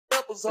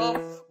steppers, huh?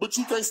 But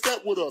you can't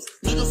step with us.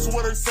 Niggas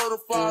swear they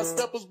certified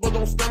steppers, but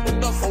don't step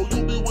enough. Oh,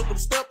 you be with them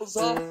steppers,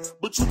 huh?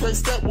 But you can't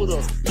step with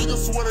us.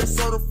 Niggas swear they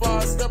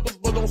certified steppers,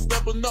 but don't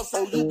step enough.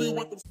 Oh, you be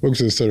with them. Welcome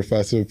to the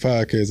Certified Stepper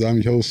Podcast. I'm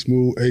your host,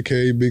 Smooth,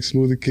 aka Big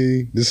Smoothie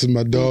King. This is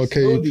my dog,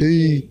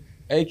 KP.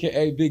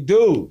 AKA Big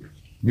Dude.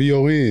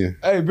 B-O-N.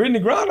 Hey,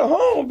 Brittney Griner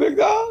home, big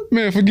dog.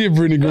 Man, forget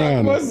Brittney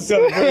Griner. What's the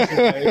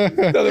celebration,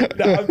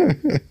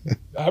 man?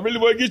 I really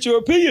want to get your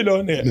opinion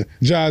on that.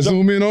 John,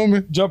 zoom in on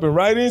me. Jumping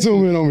right in.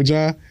 Zoom in on me,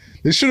 John.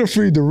 They should have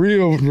freed the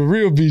real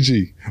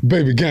BG,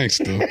 baby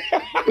gangster.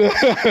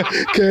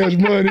 Cash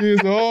Money is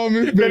the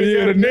army. Better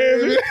hear the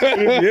name.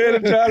 Yeah,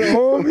 the child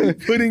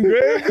homie. Pudding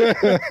gravy.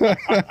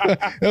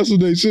 That's what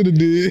they should have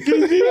did.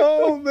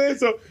 Oh man.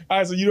 So, all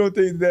right. So you don't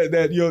think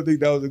that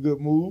was a good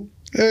move?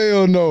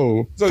 Hell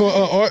no.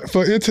 So,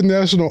 for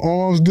international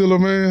arms dealer,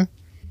 man.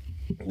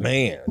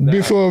 Man.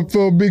 For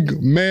a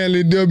big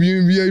manly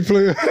WNBA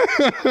player.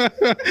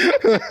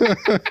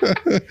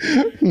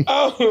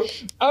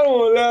 I don't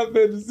want to laugh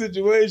at the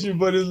situation,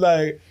 but it's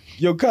like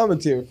your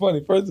commentary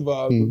funny. First of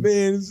all,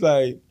 man, it's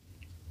like.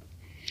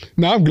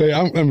 No, I'm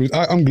glad.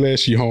 I'm glad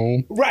she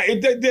home.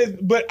 Right,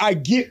 but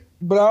I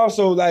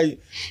also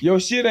like your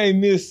shit ain't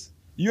miss.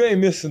 You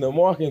ain't missing the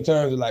mark in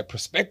terms of like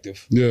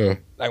perspective. Yeah.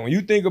 Like when you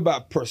think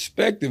about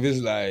perspective, it's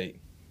like,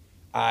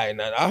 all right,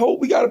 now I hope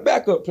we got a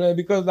backup plan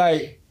because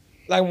like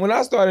when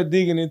I started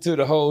digging into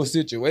the whole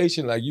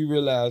situation, like you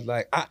realize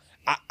like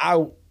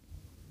I'm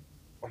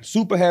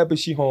super happy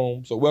she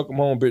home. So welcome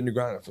home, Brittney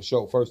Griner for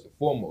sure, first and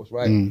foremost,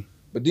 right?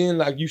 But then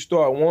like you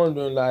start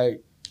wondering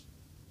like,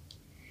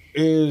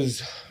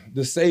 is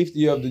the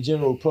safety of the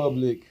general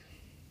public,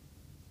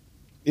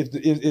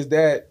 is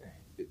that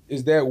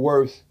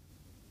worth,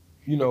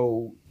 you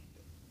know,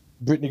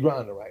 Brittney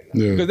Griner right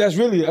now? Yeah. Because that's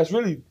really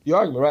the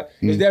argument, right?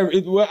 Is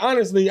that well,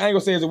 honestly, I ain't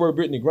gonna say it's the word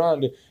Brittney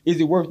Griner.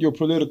 Is it worth your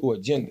political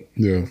agenda?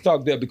 Yeah. Let's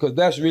talk that because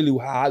that's really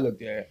how I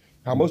look at it.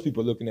 How most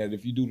people are looking at it.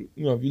 If you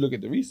look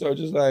at the research,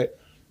 it's like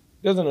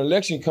there's an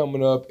election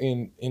coming up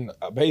in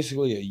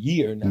basically a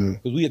year now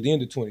because we at the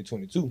end of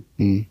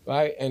 2022,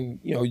 right? And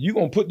you know you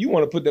want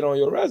to put that on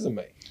your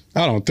resume.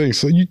 I don't think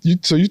so. You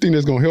think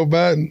that's gonna help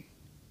Biden?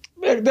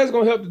 That's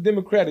going to help the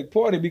Democratic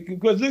Party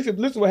because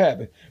listen what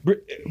happened.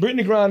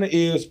 Brittney Griner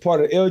is part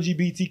of the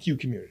LGBTQ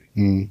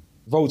community.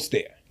 Votes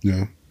there.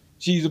 Yeah.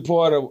 She's a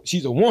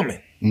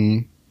woman.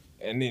 And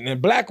then a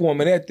black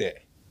woman at that.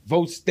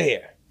 Votes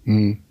there.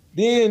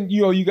 Then,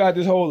 you got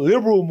this whole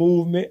liberal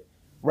movement,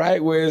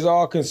 right, where it's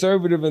all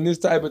conservative and this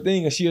type of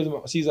thing, and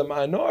she's a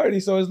minority.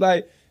 So it's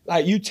like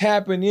you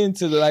tapping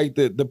into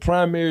the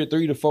primary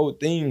 3 to 4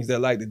 things that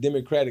like the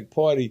Democratic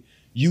Party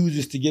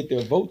uses to get their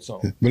votes on.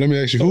 But let me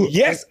ask you,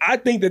 yes, I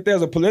think that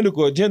there's a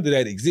political agenda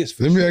that exists.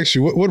 Let me ask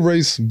you, what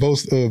race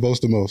votes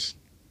the most?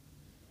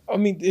 I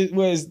mean, it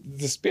was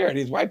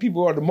disparities. White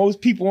people are the most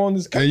people on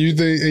this country.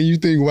 And you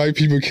think white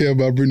people care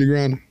about Brittney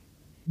Griner?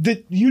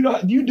 Do you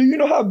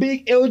know how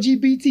big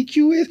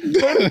LGBTQ is?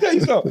 Let me tell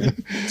you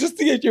something. Just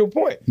to get your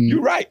point,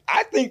 you're right.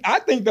 I think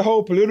the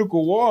whole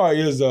political war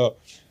is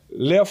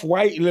left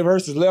white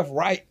versus left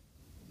right.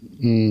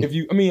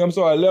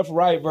 Left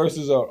right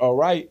versus a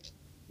right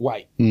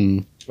white,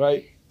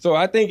 right? So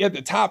I think at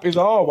the top is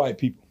all white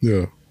people.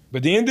 Yeah. But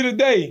at the end of the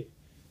day,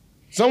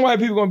 some white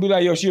people gonna be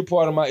like, yo, she a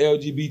part of my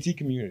LGBT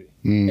community.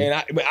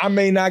 And I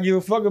may not give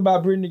a fuck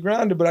about Brittney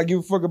Griner, but I give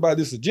a fuck about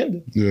this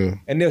agenda. Yeah.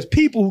 And there's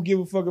people who give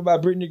a fuck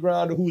about Brittney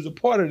Griner who's a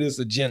part of this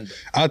agenda.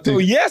 I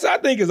think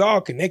it's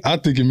all connected. I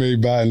think it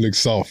made Biden look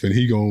soft, and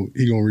he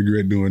gonna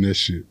regret doing that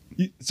shit.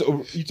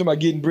 So you talking about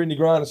getting Brittney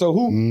Griner? So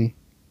who?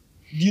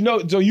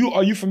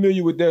 Are you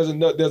familiar with there's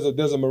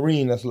a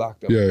Marine that's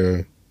locked up?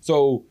 Yeah.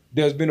 So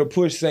there's been a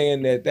push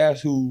saying that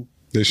that's who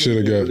they should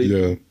have got.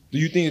 Yeah. Do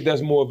you think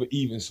that's more of an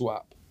even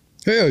swap?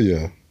 Hell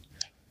yeah.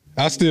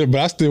 I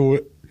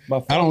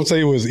don't say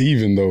it was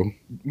even though.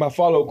 My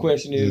follow-up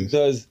question is,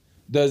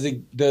 does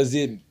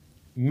it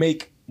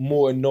make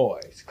more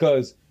noise?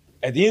 Because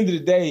at the end of the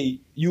day,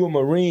 you a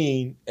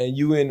Marine and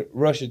you in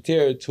Russia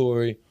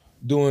territory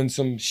doing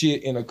some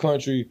shit in a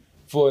country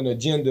for an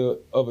agenda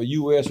of a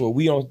U.S. where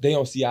they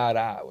don't see eye to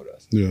eye with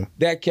us. Yeah.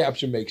 That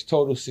capture makes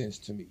total sense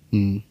to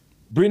me.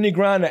 Brittney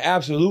Griner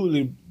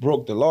absolutely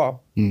broke the law,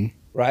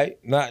 right?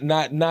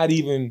 Not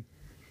even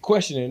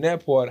questioning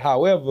that part.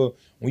 However,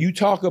 when you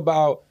talk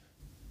about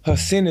her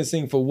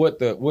sentencing for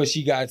what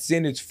she got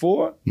sentenced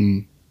for,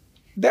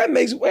 that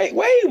makes way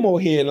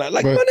more headline.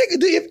 Like, my nigga,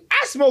 if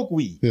I smoke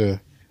weed,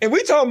 and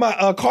we talking about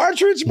a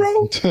cartridge,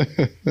 bro, a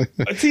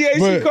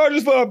THC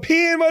cartridge for a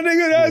pen, my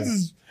nigga, that's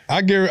just...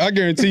 I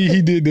guarantee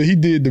he did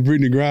the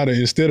Brittney Griner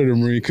instead of the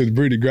Marine because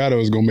Brittney Griner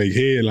was gonna make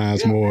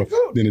headlines more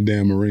than the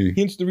damn Marine.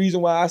 Hence the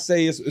reason why I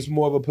say it's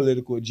more of a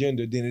political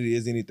agenda than it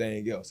is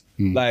anything else.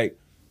 Like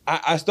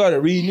I started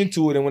reading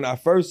into it, and when I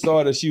first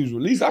saw that she was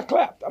released, I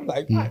clapped. I'm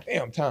like, God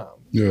damn time.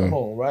 Come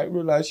home, right?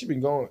 Realized she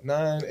been going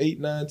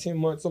 10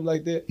 months, something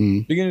like that.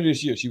 Beginning of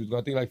this year, she was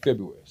going, I think like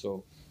February.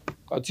 So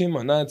about 10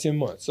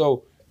 months.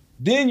 So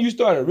then you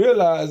started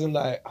realizing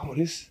like, oh,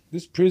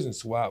 this prison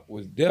swap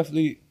was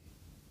definitely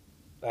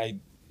like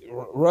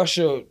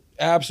Russia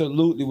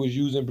absolutely was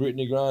using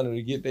Brittney Griner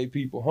to get their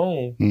people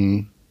home.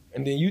 Mm.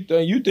 And then you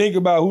think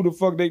about who the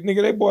fuck they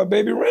brought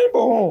Baby Rainbow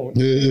home.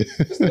 Yeah.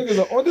 This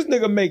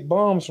nigga make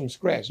bombs from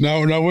scratch. Now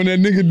when that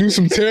nigga do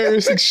some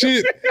terroristic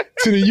shit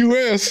to the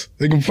U.S.,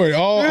 they can point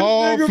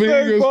all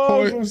fingers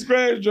point from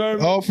scratch,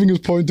 Jeremy. All fingers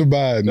point to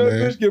Biden, That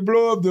man. bitch can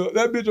blow up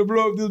that bitch will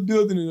blow up this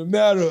building in a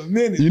matter of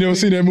minutes. You never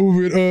seen that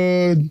movie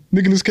with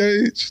Nicolas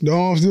Cage, the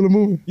arms dealer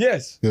movie?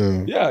 Yes.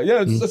 Yeah.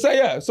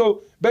 Yeah.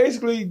 So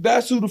basically,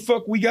 that's who the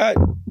fuck we got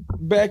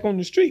back on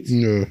the streets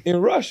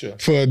in Russia.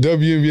 For a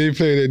WNBA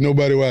player that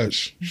nobody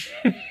watched.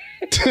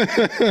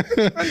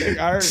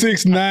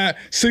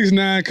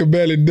 6'9" could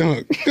barely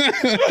dunk.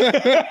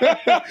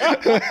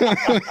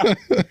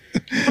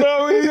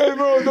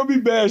 Bro, don't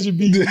be bashing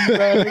BG,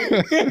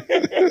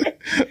 man.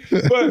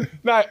 But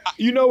like,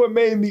 you know what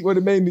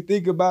it made me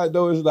think about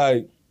though is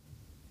like,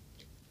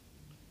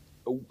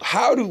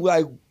 how do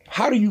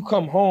you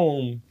come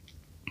home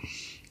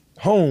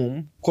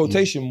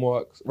quotation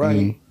marks,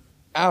 right?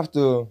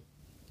 After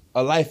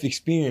a life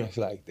experience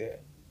like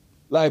that.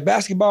 Like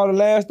basketball, the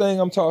last thing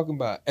I'm talking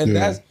about. And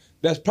that's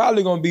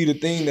probably gonna be the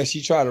thing that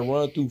she try to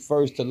run through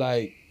first to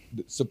like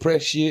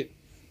suppress shit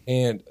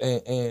and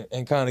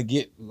kind of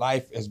get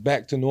life as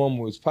back to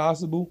normal as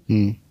possible.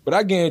 But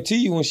I guarantee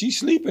you when she's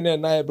sleeping that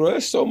night, bro,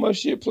 there's so much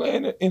shit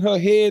playing in her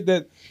head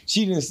that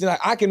she didn't see. Like,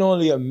 I can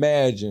only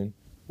imagine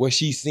what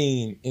she's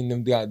seen in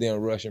them goddamn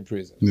Russian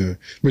prisons. Yeah.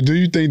 But do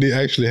you think they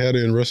actually had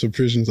her in Russian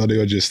prisons or they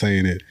were just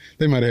saying it?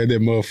 They might have had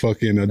that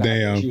motherfucker in a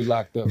damn she was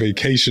locked up,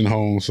 vacation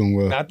home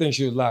somewhere. I think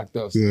she was locked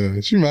up.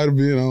 Yeah, she might have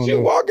been, I don't She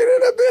know. walking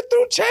in a bit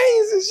through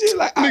chains and shit.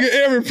 Like, Nigga,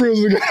 every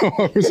prisoner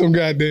got with some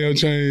goddamn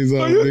chains on.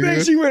 so you nigga.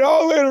 think she went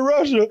all the way to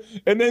Russia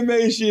and they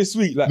made shit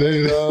sweet? Like,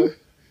 hey,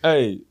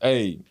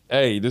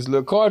 this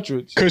little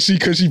cartridge. Cause she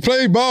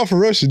played ball for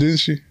Russia, didn't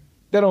she?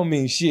 That don't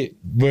mean shit.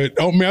 But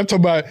I'm talking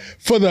about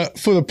for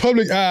the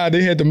public eye,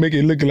 they had to make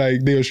it look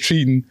like they was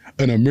treating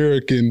an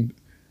American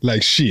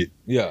like shit.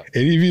 Yeah.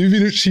 And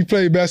even if she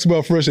played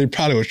basketball for us, they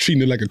probably was treating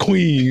her like a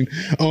queen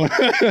on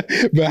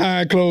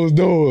behind closed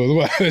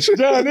doors.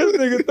 John, this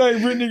nigga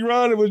think Brittney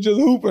Griner was just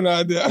hooping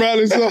out there.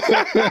 Probably so.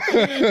 That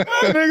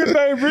nigga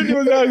think Brittney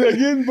was out there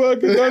getting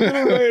buckets under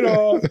the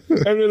radar.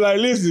 And they're like,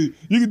 listen,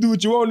 you can do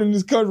what you want in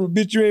this country,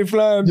 bitch, you ain't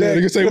flying back. Yeah,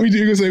 they can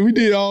say we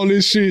did all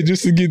this shit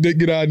just to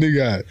get our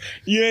nigga out.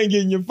 You ain't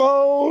getting your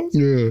phones.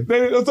 Yeah.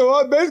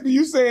 So basically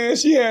you saying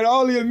she had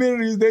all the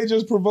amenities, they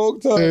just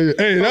provoked her.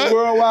 Hey,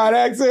 worldwide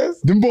access.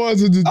 Them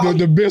boys are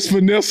the best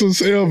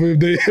finessers ever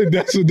if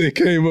that's what they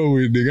came up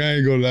with, nigga. I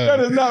ain't gonna lie. That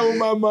is not what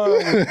my mind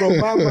was, bro.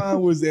 My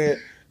mind was that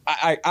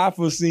I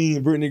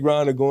foreseen Brittney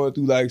Griner going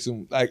through like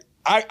some, like,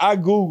 I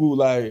Googled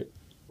like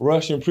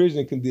Russian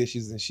prison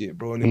conditions and shit,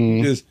 bro.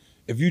 And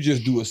if you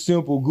just do a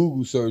simple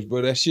Google search,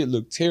 bro, that shit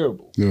looked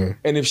terrible. Yeah.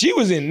 And if she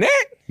was in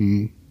that,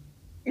 man,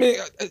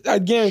 I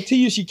guarantee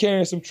you she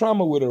carrying some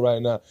trauma with her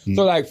right now.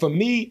 So like for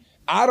me,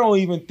 I don't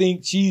even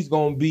think she's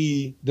gonna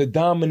be the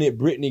dominant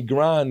Brittney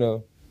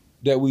Griner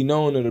that we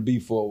known her to be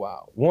for a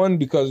while. One,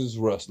 because it's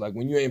rust. Like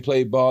when you ain't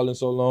played ball in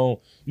so long,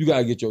 you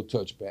gotta get your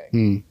touch back.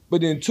 But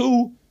then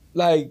two,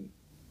 like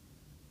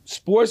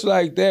sports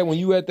like that, when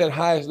you at that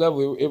highest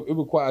level, it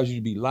requires you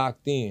to be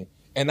locked in.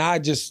 And I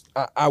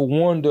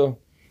wonder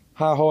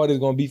how hard it's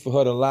gonna be for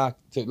her to lock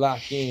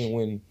in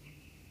when,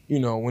 you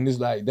know, when it's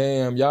like,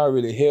 damn, y'all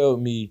really held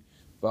me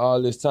for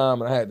all this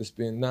time and I had to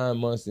spend 9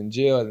 months in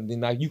jail. And then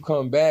like you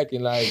come back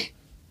and like,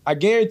 I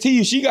guarantee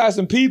you she got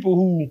some people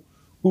who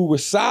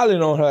was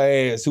silent on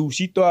her ass, who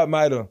she thought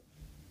might have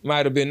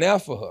been there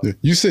for her.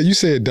 You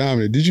said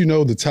dominant. Did you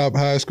know the top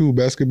high school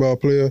basketball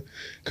player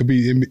could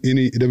be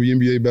any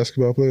WNBA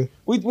basketball player?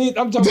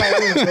 I'm talking about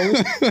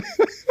women,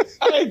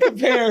 I ain't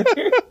comparing.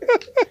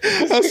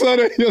 I saw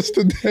that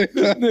yesterday.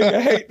 This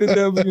nigga hate the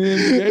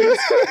WNBA.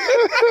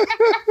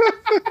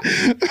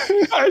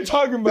 I ain't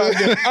talking about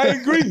that. I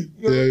agree.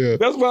 Yeah.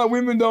 That's why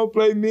women don't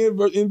play men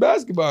in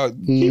basketball.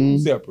 Keep them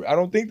separate. I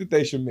don't think that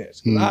they should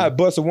mess. I'd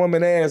bust a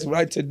woman ass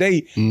right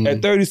today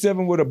at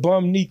 37 with a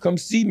bum knee. Come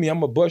see me.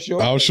 I'm going to bust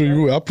your ass. I'll show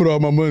you. I'll put all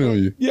my money on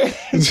you. Yeah,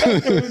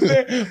 exactly what I'm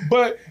saying.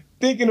 But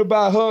thinking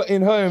about her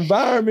in her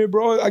environment,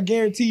 bro, I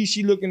guarantee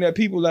she looking at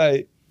people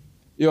like,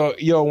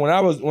 yo, when I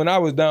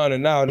was down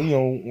and out, you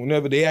know,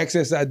 whenever the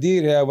access I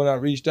did have when I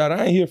reached out,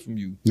 I ain't hear from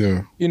you.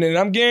 Yeah. You know, and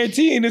I'm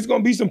guaranteeing there's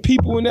gonna be some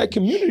people in that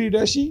community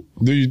that she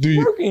do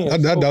you work in.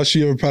 I doubt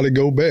she ever probably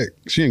go back.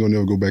 She ain't gonna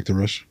never go back to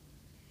Russia.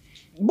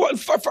 What?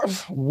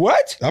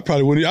 What? I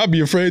probably wouldn't. I'd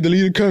be afraid to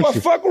leave the country. Well,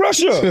 fuck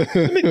Russia.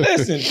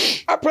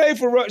 Listen, I played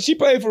for Russia. She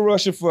played for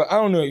Russia for, I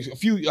don't know,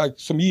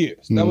 some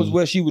years. That was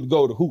where she would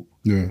go to hoop.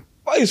 Yeah.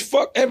 It's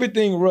fuck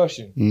everything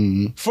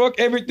Russian. Fuck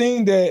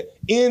everything that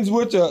ends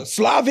with a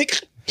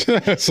Slavic.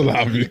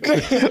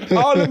 Slavic.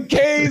 All them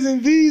K's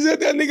and V's at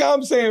that nigga.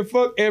 I'm saying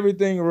fuck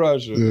everything in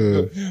Russia.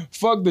 Yeah.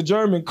 Fuck the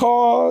German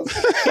cars.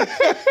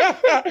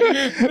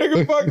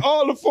 Nigga, fuck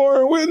all the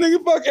foreign women.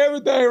 Nigga, fuck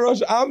everything in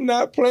Russia. I'm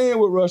not playing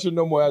with Russia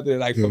no more out there.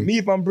 Like for me,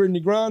 if I'm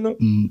Brittney Griner,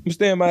 I'm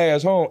staying my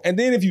ass home. And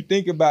then if you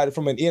think about it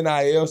from an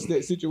NIL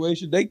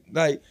situation, they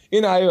like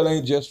NIL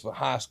ain't just for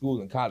high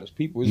school and college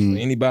people. It's for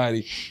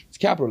anybody. It's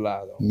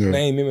capitalized on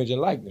name, image, and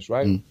likeness,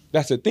 right?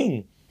 That's the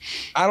thing.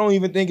 I don't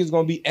even think it's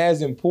gonna be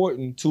as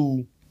important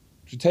to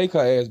take her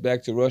ass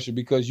back to Russia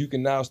because you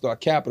can now start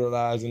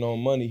capitalizing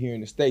on money here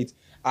in the States.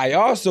 I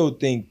also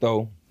think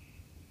though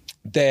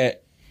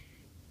that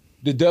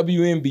the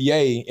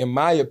WNBA, in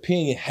my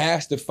opinion,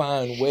 has to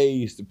find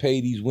ways to pay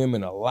these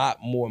women a lot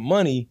more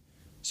money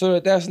so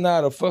that that's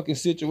not a fucking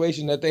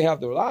situation that they have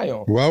to rely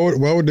on.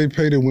 Why would they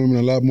pay the women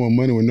a lot more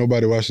money when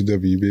nobody watches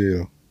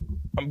WNBA?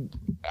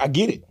 I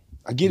get it.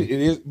 It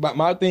is, but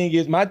my thing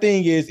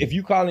is, if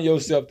you calling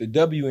yourself the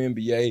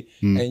WNBA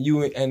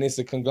and it's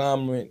a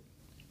conglomerate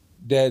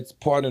that's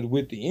partnered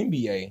with the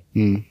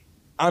NBA,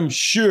 I'm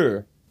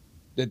sure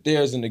that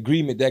there's an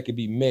agreement that could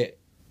be met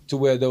to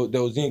where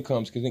those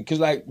incomes, because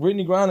like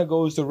Brittney Griner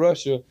goes to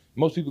Russia,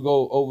 most people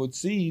go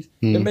overseas,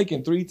 they're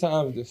making 3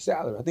 times the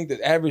salary. I think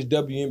the average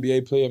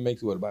WNBA player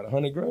makes about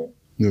 $100,000.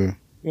 Yeah.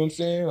 You know what I'm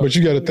saying? But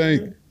you got to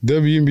think,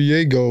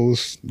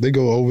 WNBA they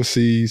go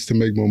overseas to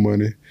make more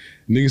money.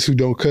 Niggas who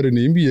don't cut it in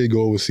the NBA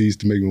go overseas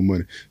to make more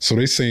money. So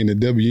they saying the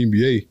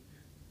WNBA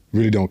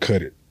really don't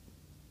cut it.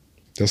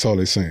 That's all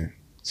they saying.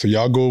 So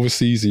y'all go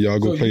overseas and y'all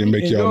go play and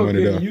make y'all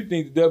money there. You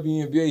think the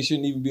WNBA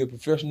shouldn't even be a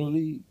professional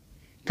league?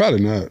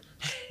 Probably not.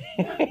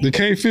 They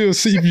can't fill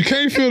seats. You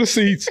can't fill the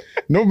seats.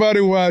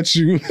 Nobody watch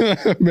you.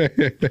 Man,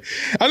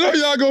 I know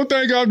y'all gonna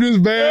think I'm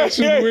just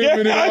bashing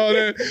women and all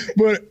that,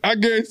 but I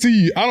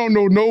guarantee you, I don't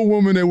know no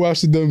woman that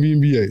watch the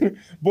WNBA.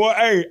 Boy,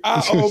 hey,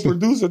 our old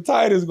producer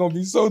Titus gonna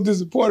be so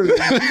disappointed.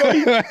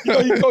 You know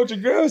you coach a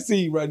girls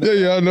team right now.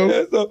 Yeah, I know.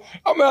 Yeah, so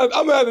I'm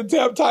gonna have to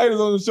tap Titus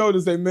on the shoulder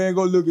and say, man,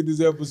 go look at this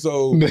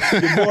episode.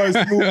 Your boy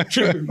Smooth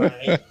tripping,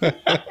 man.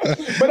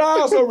 But I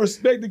also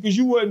respect it because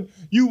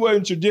you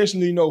wasn't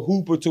traditionally no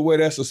hooper to where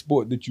that's a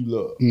sport that you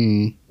love.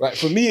 Right?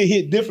 For me, it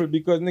hit different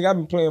because nigga, I've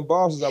been playing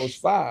ball since I was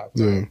 5.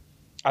 Yeah.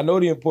 I know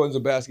the importance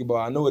of basketball.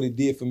 I know what it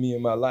did for me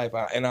in my life.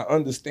 And I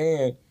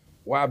understand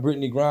why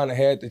Brittney Griner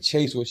had to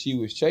chase what she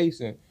was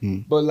chasing.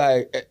 But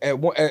like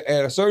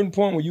at a certain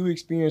point when you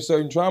experience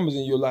certain traumas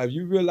in your life,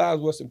 you realize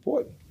what's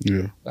important.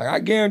 Yeah. Like I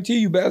guarantee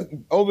you,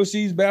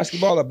 overseas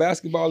basketball or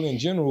basketball in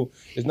general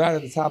is not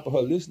at the top of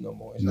her list no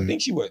more. I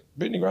think Brittney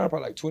Griner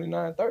probably like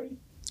 29, 30?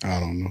 I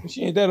don't know.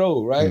 She ain't that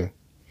old, right? Yeah.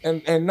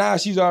 And now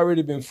she's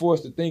already been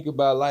forced to think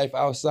about life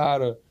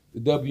outside of the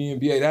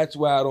WNBA. That's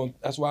why I don't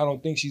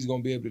think she's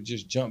gonna be able to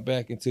just jump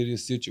back into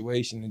this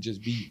situation and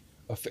just be.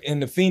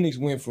 And the Phoenix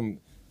went from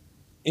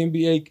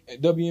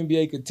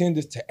WNBA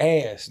contenders to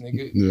ass,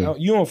 nigga. Yeah.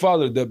 You don't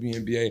follow the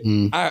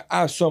WNBA.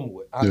 I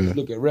somewhat. I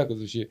look at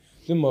records and shit.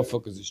 Them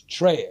motherfuckers is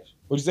trash.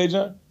 What'd you say,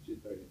 John? She's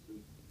 32.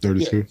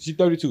 32. Yeah, she's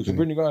 32. So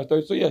Brittney Griner's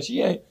 30. So yeah,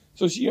 she ain't.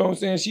 So she, you know what I'm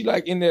saying? She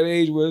like in that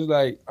age where it's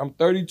like, I'm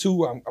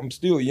 32, I'm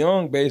still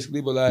young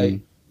basically, but like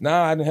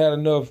now I done had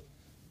enough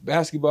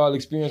basketball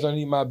experience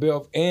underneath my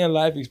belt and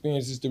life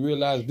experiences to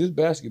realize this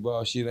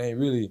basketball shit ain't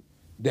really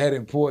that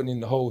important in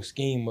the whole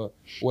scheme of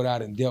what I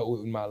done dealt with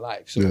in my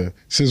life. So yeah.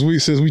 Since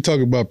we talk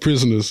about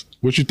prisoners,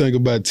 what you think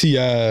about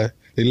T.I.?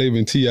 They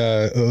labeling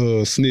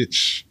T.I.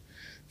 Snitch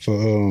for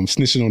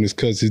snitching on his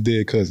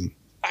dead cousin.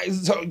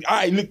 All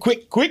right, look,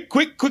 quick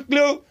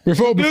little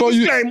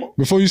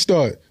before you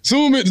start,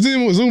 zoom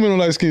in on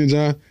light skin,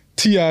 John.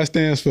 T.I.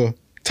 stands for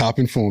top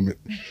informant.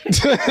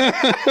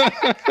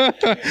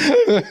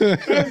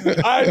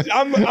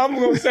 I'm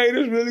gonna say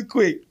this really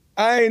quick.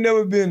 I ain't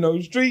never been no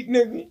street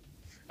nigga.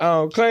 I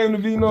don't claim to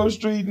be no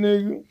street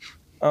nigga.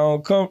 I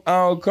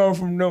don't come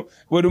from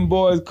where them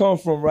boys come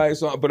from, right?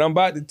 So, but I'm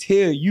about to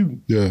tell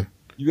you. Yeah.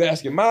 You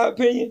asking my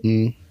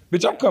opinion?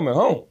 Bitch, I'm coming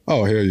home.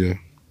 Oh hell yeah.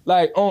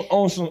 Like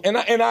on some, and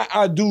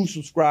I do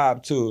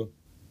subscribe to.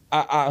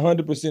 I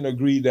 100%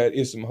 agree that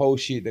it's some whole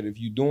shit that if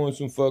you doing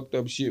some fucked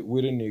up shit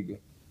with a nigga,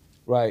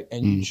 right,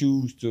 and you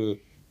choose to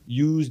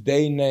use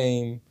their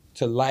name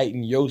to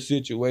lighten your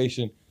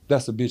situation,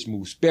 that's a bitch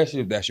move, especially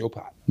if that's your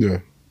partner.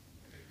 Yeah.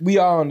 We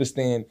all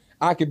understand.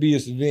 I could be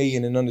a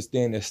civilian and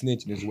understand that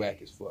snitching is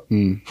whack as fuck.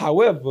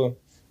 However,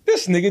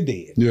 this nigga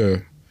dead. Yeah.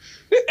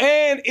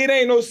 And it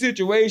ain't no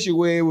situation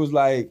where it was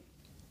like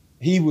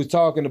he was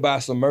talking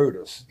about some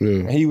murders. Yeah.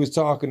 And he was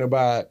talking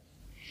about,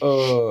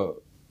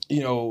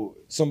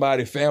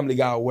 somebody's family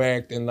got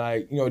whacked and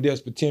like,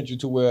 there's potential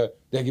to where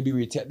they could be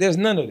retaliated. There's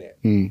none of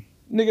that.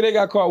 Nigga, they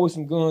got caught with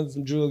some guns,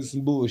 some drugs,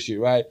 some bullshit,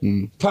 right?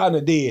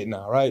 Partner dead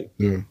now, right?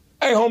 Yeah.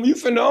 Hey, homie, you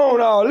finna own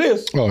all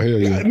this. Oh, hell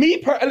yeah.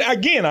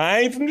 Again,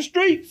 I ain't from the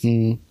streets.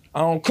 I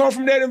don't come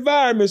from that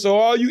environment, so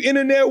all you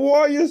internet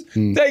warriors,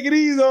 take it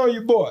easy on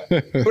your boy.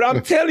 But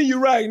I'm telling you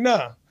right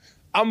now,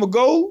 I'm going to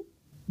go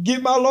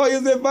get my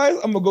lawyer's advice.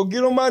 I'm going to go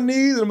get on my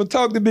knees, and I'm going to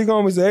talk to Big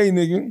Homie and say, hey,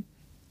 nigga,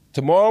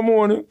 tomorrow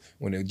morning,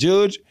 when the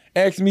judge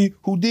asks me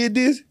who did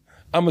this,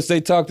 I'm gonna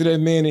say talk to that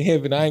man in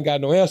heaven. I ain't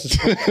got no answers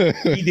for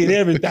him. He did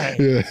everything.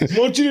 Yeah. I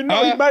want you to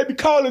know he might be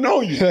calling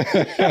on you.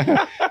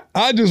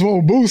 I just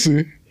want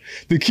Boosie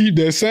to keep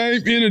that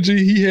same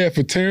energy he had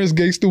for Terrence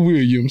Gangsta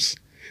Williams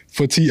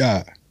for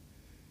T.I.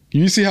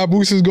 You see how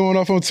Boosie's going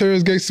off on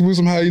Terrence Gangsta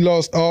Williams, how he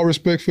lost all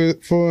respect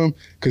for him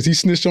because he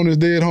snitched on his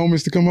dead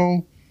homies to come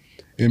home?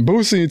 And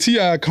Boosie and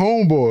T.I.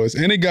 homeboys,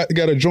 and they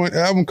got a joint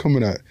album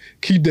coming out.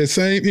 Keep that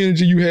same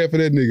energy you had for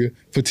that nigga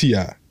for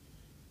T.I.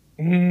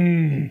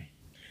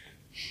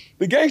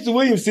 The Gangsta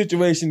Williams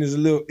situation is a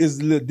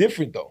little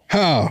different though.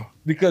 How?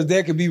 Because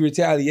there could be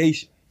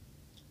retaliation.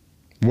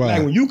 Why?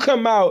 Like when you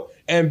come out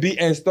and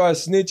start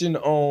snitching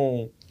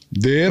on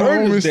dead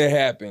murders homies that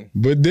happen.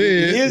 But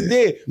dead. It is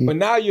dead. But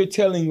now you're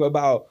telling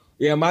about,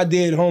 yeah, my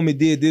dead homie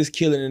did this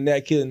killing and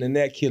that killing and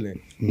that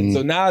killing. And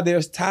so now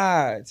there's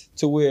ties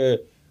to where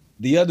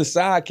the other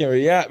side can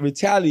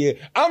retaliate.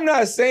 I'm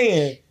not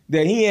saying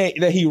that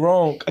he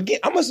wrong. Again,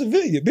 I'm a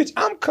civilian, bitch.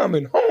 I'm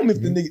coming home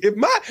if the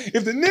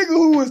nigga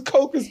who was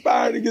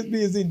co-conspiring against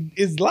me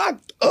is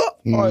locked up,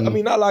 or I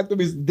mean not locked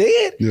up, is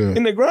dead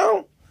in the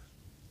ground.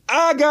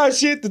 I got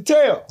shit to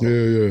tell. Yeah.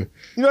 You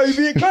know, you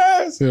be in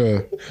class.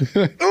 Yeah.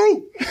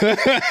 Ooh,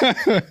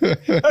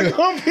 that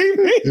come be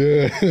me.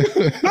 Yeah.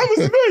 I'm a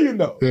civilian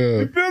though. Yeah.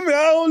 You feel me?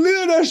 I don't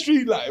live that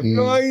street life. You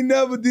know, I ain't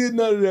never did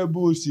none of that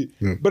bullshit.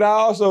 Yeah. But I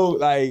also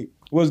like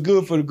what's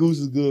good for the goose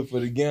is good for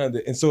the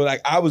gander, and so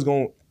like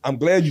I'm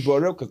glad you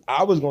brought it up because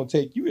I was gonna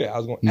take you there. I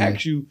was gonna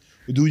ask you,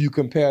 do you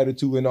compare the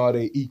two and are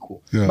they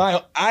equal? Yeah.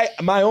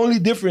 My only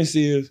difference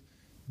is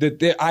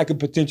that I could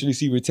potentially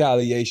see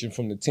retaliation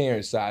from the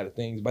Terrence side of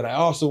things, but I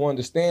also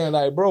understand,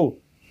 like, bro,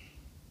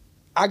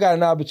 I got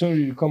an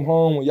opportunity to come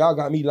home when y'all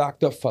got me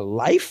locked up for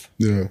life.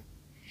 Yeah. Man,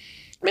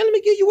 let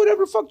me give you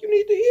whatever the fuck you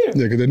need to hear.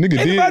 Yeah, because that nigga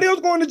Anybody else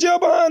going to jail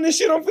behind this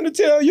shit, I'm finna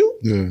tell you.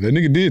 Yeah, that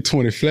nigga did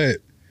 20 flat.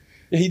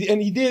 Yeah,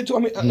 he did too. I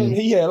mean, and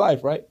he had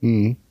life, right?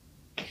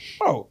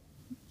 Bro,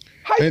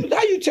 how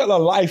you tell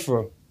a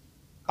lifer,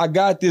 I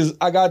got this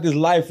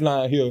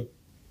lifeline here.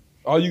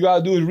 All you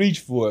gotta do is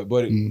reach for it.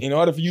 But in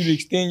order for you to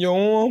extend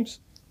your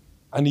arms,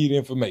 I need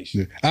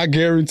information. Yeah. I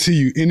guarantee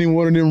you, any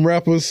one of them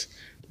rappers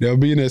that'll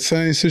be in that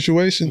same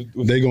situation,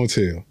 they gonna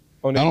tell.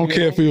 I don't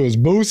care if it was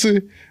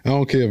Boosie, I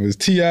don't care if it's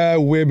T.I.,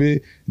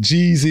 Webby,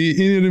 Jeezy,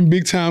 any of them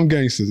big time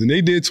gangsters, and they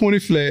did 20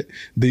 flat,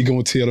 they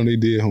gonna tell on they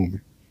dead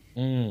homie.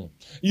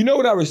 You know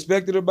what I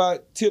respected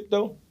about Tip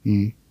though?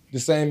 The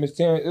same as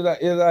Terrence.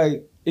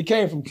 It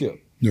came from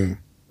Tip. Yeah.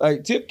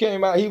 Like Tip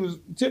came out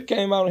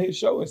on his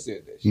show and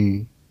said that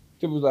shit.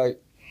 Tip was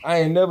like,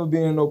 I ain't never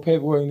been in no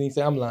paperwork, and he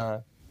said, I'm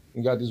lying.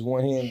 And got this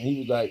one hand, and he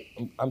was like,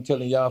 I'm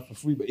telling y'all for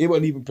free, but it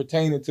wasn't even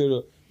pertaining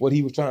to what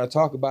he was trying to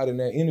talk about in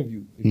that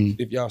interview,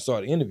 if y'all saw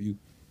the interview.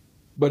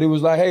 But it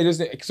was like, hey,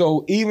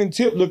 so even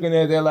Tip looking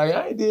at that like,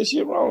 I ain't did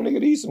shit wrong,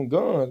 nigga, these some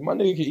guns. My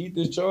nigga can eat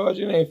this charge,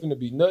 it ain't finna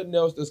be nothing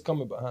else that's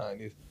coming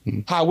behind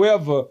this.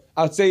 However,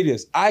 I'll say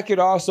this, I could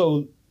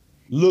also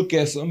look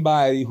at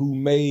somebody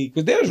who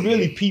because there's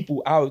really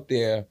people out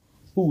there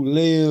who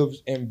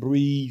lives and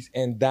breathes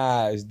and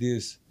dies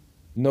this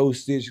no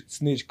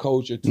snitch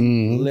culture to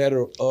the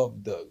letter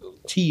of the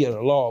T of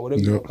the law,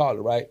 whatever you want to call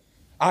it, right?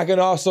 I can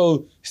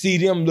also see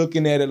them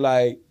looking at it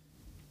like,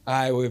 all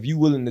right, well, if you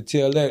willing to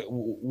tell that,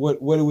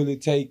 what will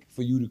it take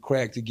for you to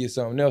crack to get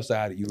something else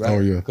out of you, right? Oh,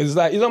 yeah. Because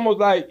it's almost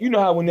like, you know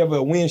how whenever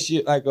a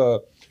windshield, like a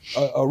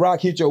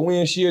rock hit your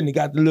windshield and it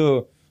got the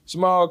little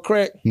small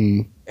crack,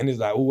 and it's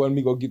like, oh, let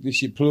me go get this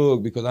shit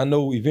plugged because I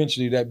know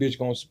eventually that bitch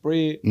gonna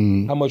spread.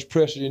 How much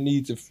pressure it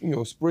needs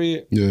to,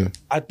 spread. Yeah.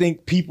 I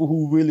think people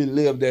who really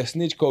live that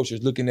snitch culture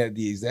is looking at it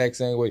the exact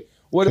same way.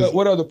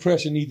 What other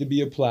pressure needs to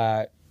be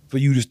applied for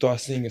you to start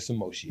singing some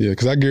more shit? Yeah,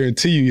 because I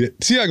guarantee you,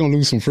 T.I. gonna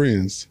lose some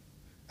friends.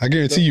 I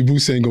guarantee you,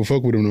 Boosie ain't gonna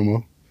fuck with him no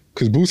more.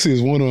 Because Boosie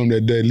is one of them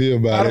that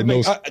live by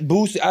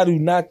that. I do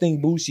not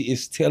think Boosie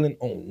is telling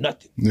on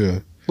nothing. Yeah.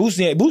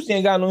 Boosie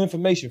ain't got no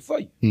information for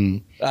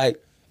you.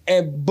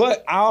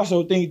 But I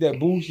also think that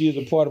Boosie is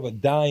a part of a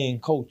dying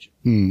culture.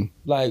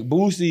 Like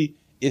Boosie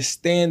is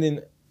standing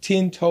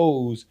 10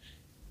 toes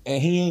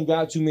and he ain't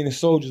got too many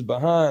soldiers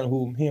behind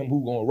who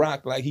gonna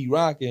rock like he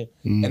rocking,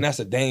 and that's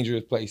a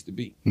dangerous place to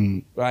be.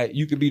 Right?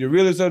 You could be the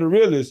realest of the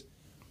realest,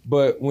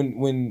 but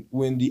when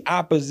the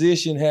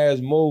opposition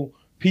has more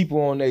people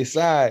on their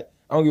side,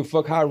 I don't give a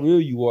fuck how real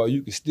you are,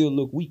 you can still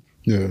look weak.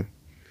 Yeah.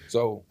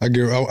 So I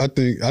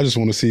just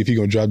want to see if he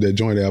gonna drop that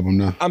joint album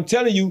now. I'm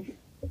telling you,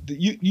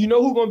 you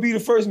know who gonna be the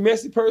first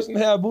messy person to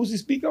have Boosie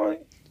speak on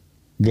it?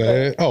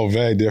 Vag? Oh,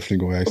 Vag definitely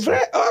gonna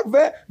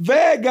ask.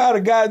 Vag got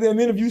a goddamn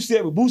interview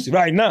set with Boosie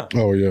right now.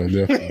 Oh yeah,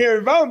 definitely.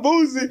 If I'm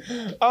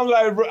Boosie, I'm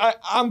like, bro,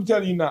 I'm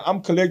telling you now,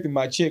 I'm collecting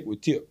my check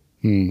with Tip.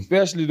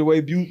 Especially the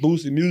way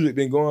Boosie music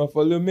been going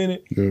for a little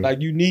minute. Yeah.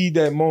 Like you need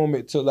that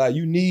moment to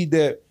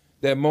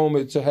that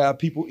moment to have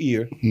people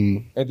ear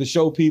and to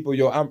show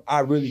people, I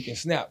really can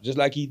snap, just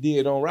like he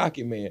did on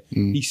Rocket Man.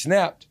 He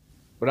snapped,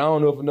 but I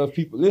don't know if enough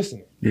people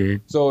listening.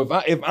 So if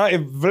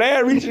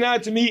Vlad reaching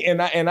out to me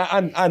and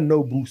I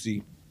know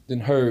Boosie then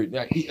heard,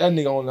 that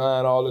nigga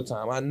online all the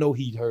time. I know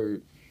he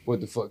heard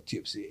what the fuck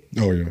Tip said.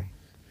 Oh yeah.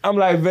 I'm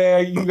like,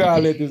 Van, you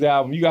gotta let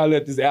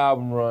this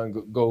album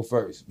run go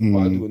first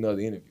before I do another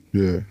interview.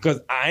 Yeah. Cause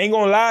I ain't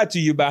gonna lie to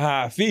you about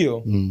how I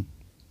feel,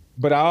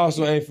 but I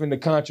also ain't finna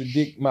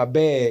contradict my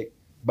bag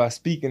by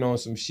speaking on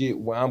some shit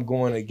where I'm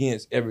going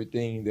against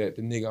everything that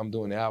the nigga I'm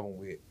doing the album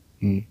with.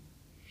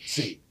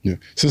 See. Yeah.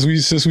 Since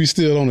we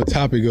still on the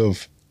topic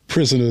of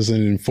prisoners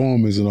and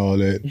informers and all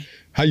that,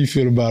 how you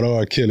feel about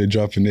R. Kelly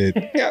dropping that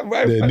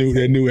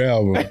that new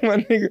album? My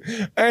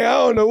nigga, hey, I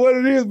don't know what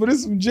it is, but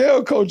it's some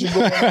jail culture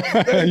going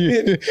on.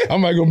 Yeah. I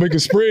might go make a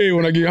spread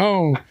when I get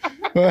home.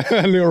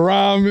 A little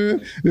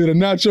ramen, little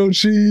nacho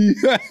cheese,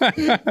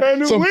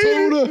 some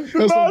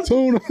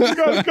tuna. You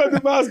gotta cut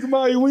the Moscow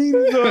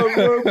wieners up,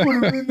 bro.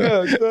 Put them in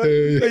there.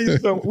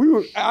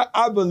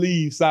 I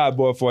believe,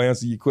 sidebar before I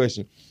answer your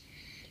question,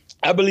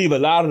 I believe a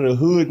lot of the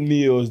hood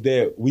meals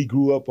that we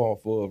grew up on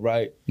for,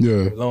 right?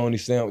 Yeah. Bologna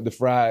sandwich, the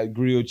fried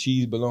grilled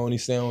cheese bologna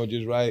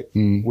sandwiches, right?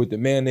 With the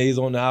mayonnaise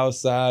on the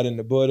outside and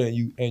the butter, and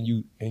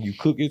you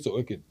cook it so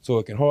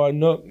it can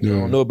harden up. You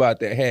don't know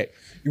about that hack.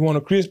 You want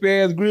a crispy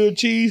ass grilled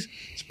cheese?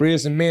 Spread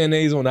some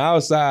mayonnaise on the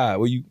outside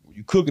where you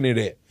cooking it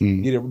at.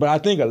 But I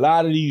think a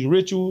lot of these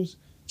rituals,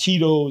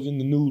 Cheetos in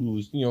the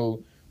noodles, you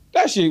know,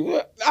 that shit,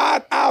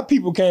 our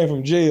people came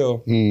from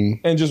jail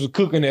and just was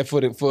cooking that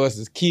for us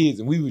as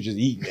kids, and we were just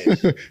eating that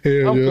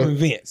shit. I'm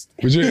convinced.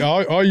 But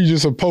are you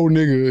just a poor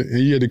nigga and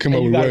you had to come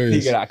up with ways? You gotta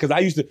figure it out. Because I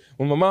used to,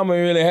 when my mama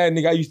really had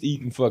nigga, I used to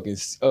eat them fucking,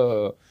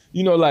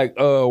 like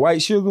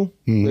white sugar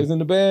that's in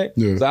the bag.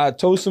 Yeah. So I'd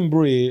toast some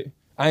bread.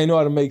 I ain't know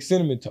how to make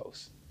cinnamon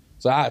toast.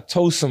 So I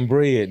toast some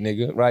bread,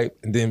 nigga, right?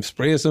 And then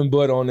spread some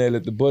butter on there,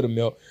 let the butter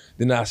melt.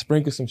 Then I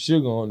sprinkle some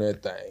sugar on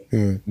that thing.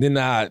 Yeah. Then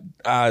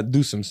I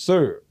do some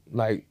syrup,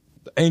 like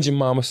the ancient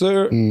mama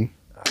syrup.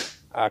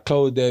 I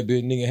closed that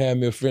bitch, nigga, had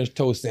me a French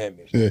toast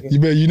sandwich. Yeah.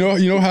 You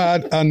know how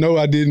I know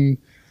I didn't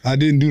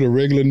do the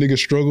regular nigga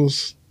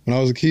struggles when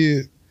I was a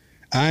kid?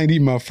 I ain't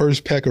eat my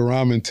first pack of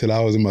ramen till I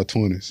was in my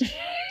 20s.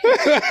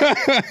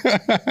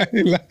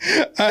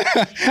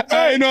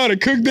 I ain't know how to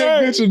cook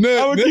that bitch or nothing.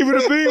 I'm gonna keep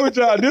it a bean with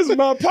y'all. This is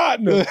my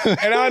partner.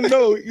 And I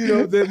know,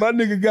 that my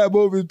nigga got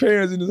both his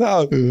parents in his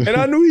house. And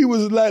I knew he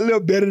was like a little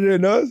better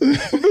than us. But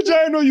bitch,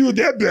 I didn't know you was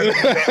that better.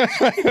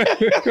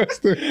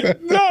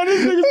 No,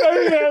 this nigga said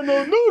he had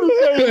no noodles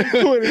in his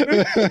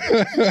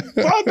 20s.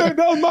 So I think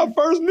that was my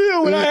first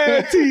meal when I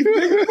had teeth.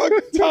 Nigga, what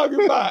you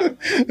talking about?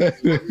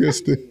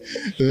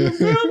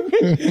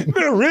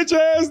 Been a rich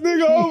ass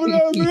nigga over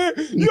there, man.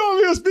 You over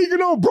here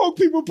speaking on broke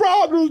people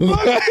problems,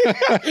 buddy.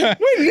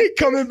 When Nick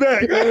coming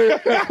back?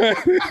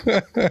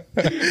 That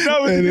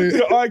was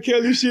the R.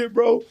 Kelly shit,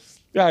 bro.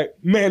 Like,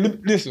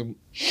 man, listen,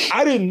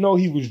 I didn't know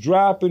he was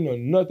dropping or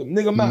nothing.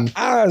 Nigga, my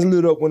eyes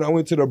lit up when I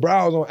went to the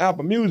browse on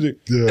Apple Music.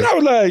 Yeah. And I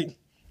was like,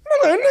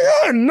 nigga,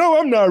 I know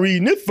I'm not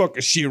reading this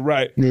fucking shit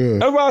right. Yeah.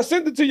 That's why I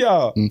sent it to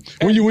y'all.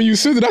 When you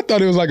sent it, I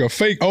thought it was like a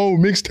fake old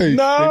mixtape.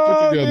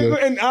 Nah,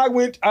 nigga, and I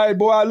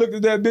looked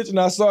at that bitch and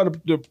I saw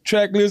the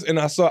track list and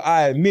I saw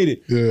I Admit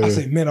It. Yeah. I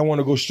said, man, I want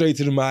to go straight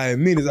to I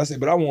Admit It. I said,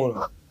 but I want,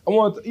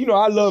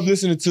 I love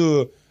listening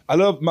to,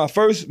 my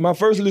first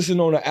listen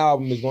on the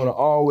album is going to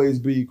always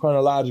be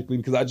chronologically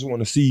because I just want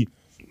to see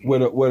where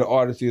the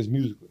artist is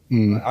musically.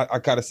 I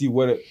kind of see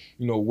where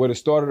the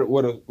start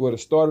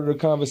of the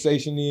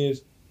conversation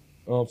is.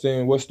 You know what I'm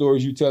saying? What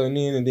stories you telling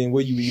in and then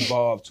where you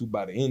evolve to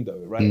by the end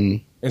of it,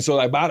 right? And so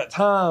like by the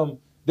time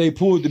they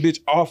pulled the bitch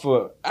off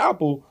of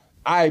Apple,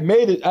 I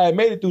made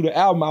it through the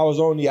album. I was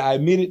on I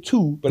Admit It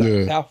too, but I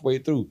was halfway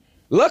through.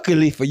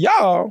 Luckily for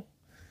y'all,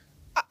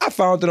 I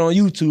found it on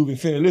YouTube and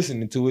finished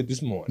listening to it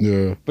this morning.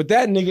 Yeah. But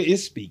that nigga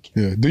is speaking.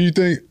 Yeah. Do you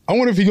think, I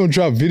wonder if he gonna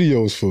drop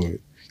videos for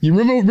it. You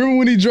remember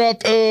when he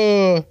dropped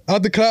Out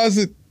the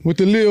Closet with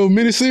the little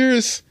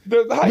miniseries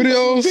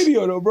videos?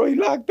 Video though, bro, he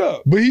locked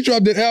up. But he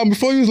dropped that album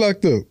before he was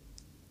locked up.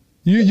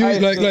 You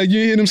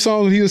hear them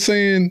songs he was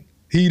saying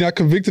he not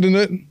convicted or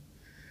nothing?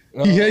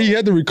 He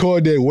had to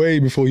record that way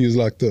before he was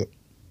locked up.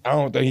 I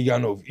don't think he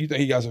got no. You think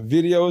he got some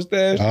videos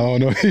stashed? I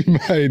don't know. He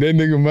might. That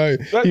nigga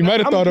might. He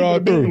might have thought it all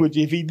through. With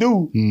you. If he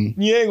do,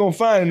 you ain't gonna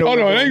find no. Oh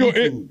no, it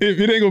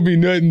ain't gonna be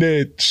nothing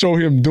that show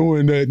him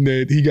doing nothing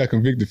that he got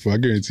convicted for. I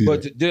guarantee.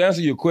 But to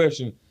answer your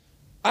question,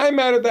 I ain't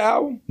mad at the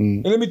album,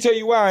 and let me tell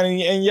you why.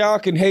 And y'all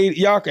can hate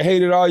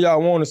it all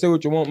y'all want and say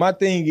what you want. My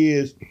thing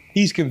is,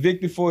 he's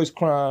convicted for his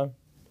crime,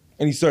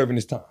 and he's serving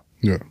his time.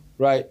 Yeah.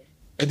 Right.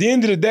 At the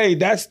end of the day,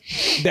 that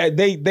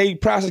they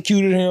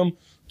prosecuted him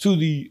to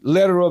the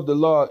letter of the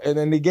law, and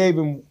then they gave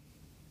him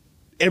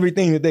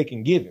everything that they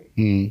can give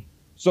him.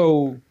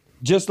 So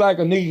just like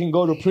a nigga can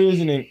go to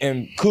prison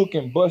and cook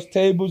and bust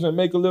tables and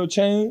make a little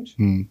change,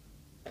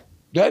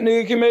 that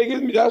nigga can make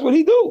it. That's what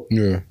he do.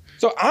 Yeah.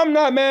 So I'm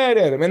not mad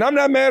at him, and I'm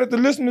not mad at the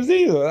listeners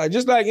either. Like,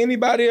 just like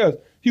anybody else.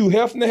 Hugh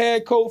Hefner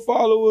had cult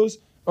followers.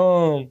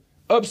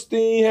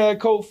 Epstein had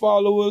cult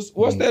followers.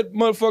 What's that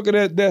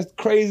motherfucker that's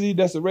crazy?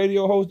 That's a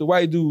radio host, the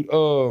white dude.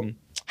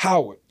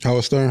 Howard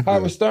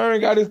Stern. Stern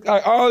got his,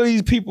 like, all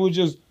these people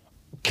just,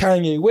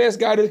 Kanye West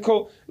got his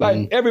cult.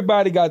 Like,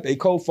 everybody got their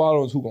cult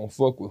followers who gonna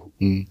fuck with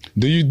who.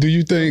 Do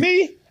you think?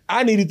 Me,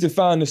 I needed to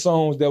find the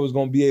songs that I was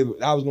gonna be able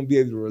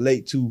to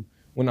relate to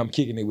when I'm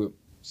kicking it with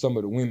some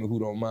of the women who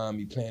don't mind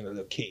me playing a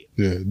little kid.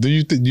 Yeah. Do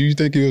you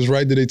think it was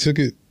right that they took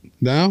it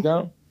down?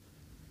 Down?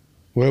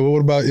 Well, what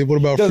about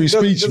free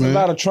speech, there's man? a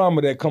lot of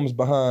trauma that comes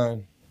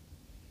behind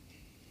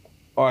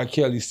R.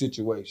 Kelly's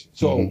situation.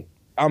 So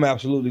I'm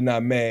absolutely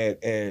not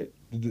mad at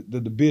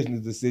the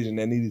business decision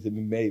that needed to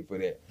be made for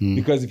that.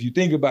 Because if you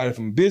think about it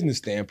from a business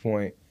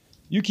standpoint,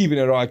 you keeping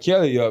that R.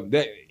 Kelly up,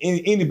 that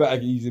anybody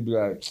can easily be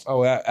like,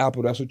 oh,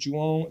 Apple, that's what you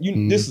own?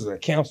 This is a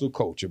cancel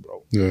culture,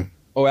 bro. Yeah.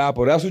 Oh,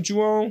 Apple, that's what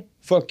you own?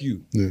 Fuck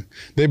you. Yeah.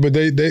 They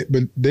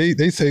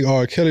take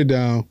R. Kelly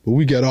down, but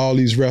we got all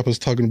these rappers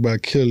talking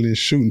about killing and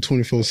shooting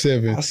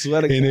 24/7. I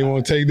swear to God. And they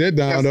won't take that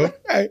down, though.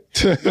 Right.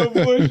 No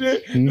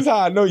bullshit. This is how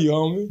I know you,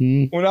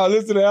 homie. When I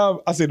listen to the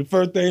album, I said the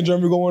first thing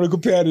Jeremy gonna want to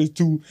compare this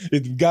to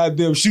is the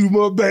goddamn shoot 'em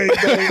up, bang,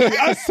 bang.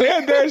 I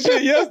said that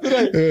shit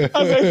yesterday.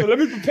 I said, so let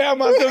me prepare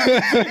myself.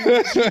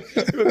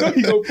 Then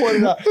he gonna point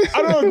it out.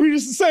 I don't agree.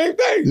 It's the same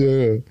thing.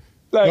 Yeah.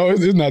 Like, no,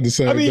 it's not the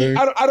same thing.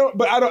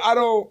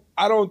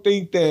 I don't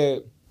think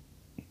that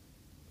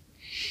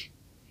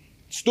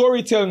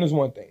storytelling is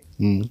one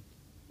thing.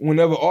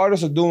 Whenever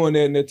artists are doing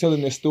that and they're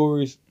telling their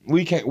stories,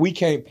 we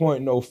can't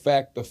point no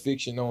fact or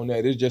fiction on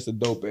that. It's just a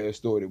dope ass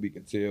story that we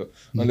can tell,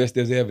 unless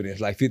there's evidence.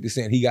 Like 50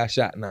 Cent, he got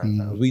shot 9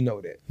 times. We know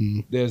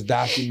that. There's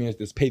documents,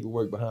 there's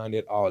paperwork behind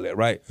it, all that,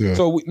 right? Yeah.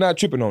 So we're not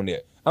tripping on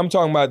that. I'm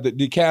talking about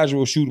the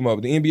casual shoot 'em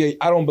up. The NBA,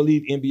 I don't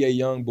believe NBA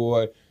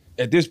YoungBoy,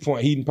 at this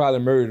point, he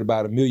probably murdered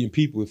about 1 million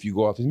people if you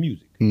go off his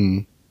music.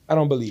 I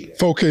don't believe that.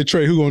 4K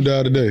Trey, who gonna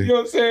die today? You know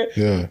what I'm saying?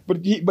 Yeah.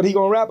 But he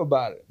gonna rap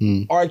about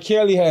it. R.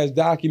 Kelly has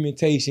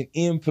documentation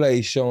in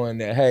place showing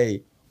that,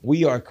 hey,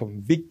 we are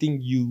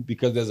convicting you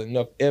because there's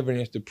enough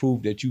evidence to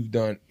prove that you've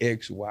done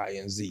X, Y,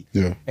 and Z.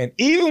 Yeah. And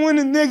even when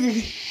the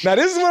nigga, now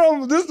this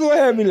is what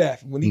had me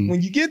laughing.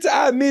 When you get to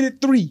I admitted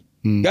 3,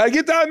 gotta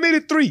get to I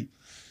admitted 3.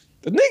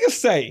 The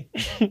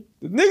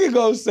nigga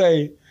gonna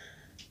say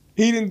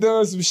he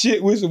done some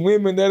shit with some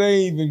women that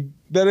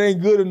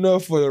ain't good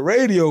enough for the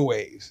radio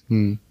waves.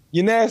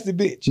 You nasty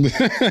bitch.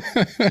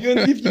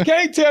 If you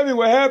can't tell me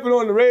what happened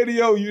on the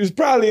radio, you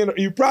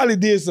probably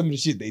did some of the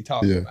shit they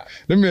talking about.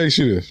 Let me ask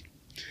you this.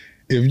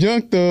 If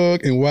Young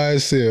Thug and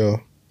YSL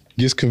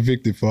gets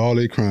convicted for all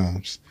their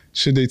crimes,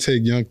 should they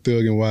take Young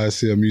Thug and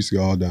YSL music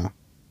all down?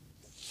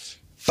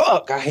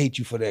 Fuck, I hate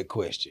you for that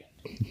question.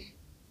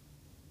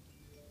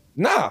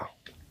 Nah.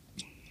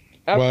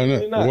 Why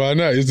not? Why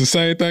not? It's the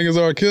same thing as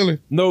R. Kelly.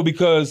 No,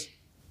 because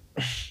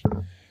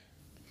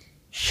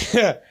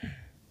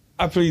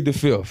I plead the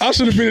fifth. I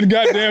should have been in the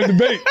goddamn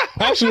debate.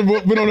 I should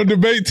have been on a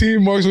debate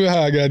team, Marks with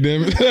High,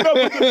 goddamn it. No,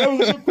 but that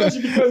was a good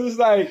question because it's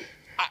like,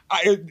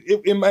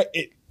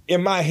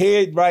 in my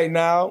head right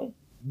now,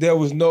 there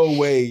was no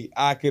way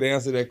I could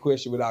answer that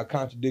question without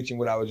contradiction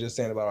what I was just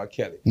saying about R.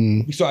 Kelly.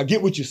 So I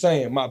get what you're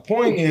saying. My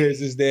point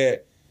is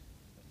that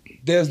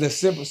there's the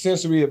simple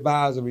sensory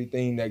advisory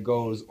thing that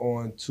goes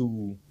on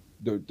to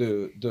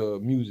the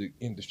music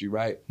industry,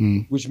 right?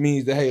 Which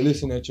means that, hey,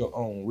 listen at your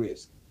own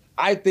risk.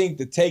 I think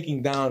the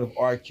taking down of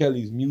R.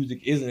 Kelly's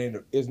music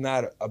is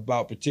not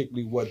about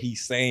particularly what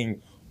he's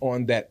saying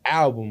on that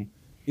album.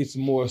 It's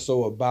more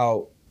so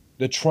about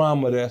the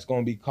trauma that's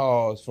going to be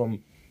caused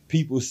from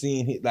people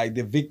seeing like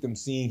the victim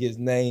seeing his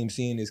name,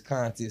 seeing his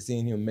content,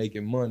 seeing him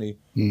making money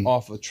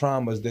off of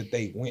traumas that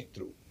they went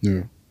through.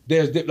 Yeah.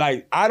 There's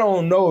like, I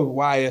don't know if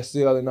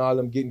YSL and all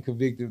them getting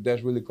convicted, if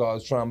that's really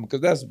caused trauma,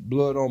 because that's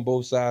blood on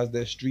both sides,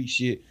 that street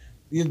shit.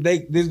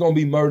 There's gonna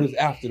be murders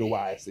after the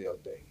YSL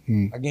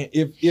thing. Again,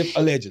 if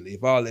allegedly,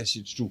 if all that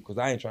shit's true, because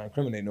I ain't trying to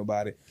incriminate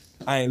nobody,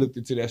 I ain't looked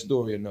into that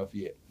story enough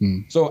yet.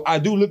 So I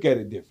do look at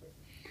it different.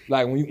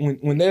 Like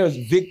when there's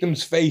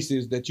victims'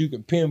 faces that you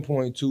can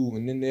pinpoint to,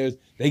 and then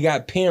they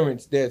got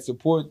parents that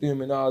support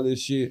them and all this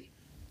shit.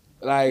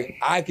 Like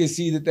I can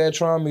see that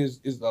trauma is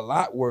a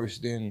lot worse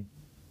than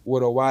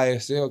what a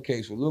YSL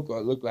case would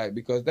look like,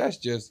 because that's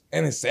just,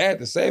 and it's sad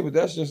to say, but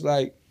that's just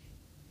like,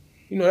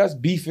 that's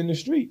beef in the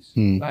streets.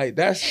 Like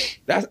that's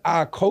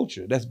our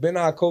culture. That's been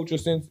our culture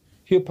since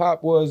hip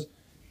hop was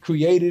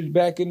created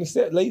back in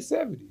the late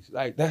 70s.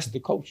 Like that's the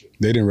culture.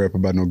 They didn't rap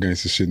about no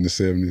gangster shit in the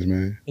 70s,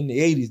 man. In the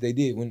 80s they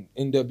did when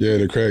NWA. Yeah,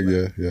 the crack,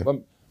 yeah.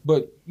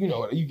 But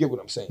you get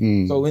what I'm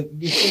saying. So in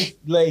the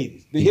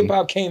 80s, the hip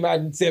hop came out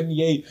in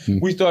 78.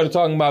 We started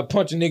talking about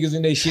punching niggas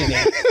in their shit.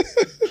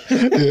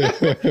 We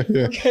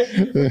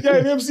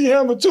gave MC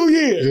Hammer 2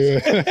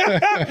 years.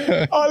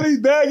 All these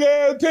bag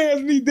ass pants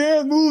and these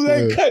dance moves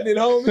ain't cutting it,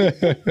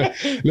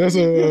 homie. That's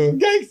some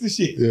gangster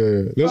shit.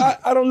 Yeah,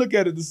 I don't look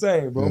at it the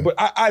same, bro. But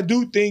I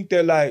do think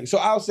that, like, so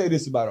I'll say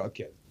this about R.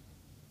 Kelly.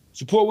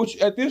 Support what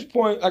at this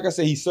point, like I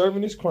say, he's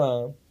serving his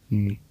crime.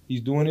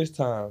 He's doing his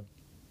time.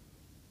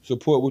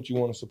 Support what you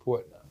want to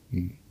support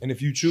now. And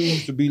if you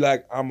choose to be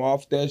like, I'm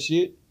off that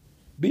shit,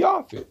 be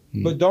off it.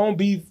 But don't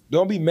be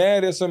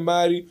mad at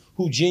somebody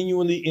who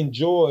genuinely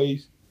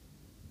enjoys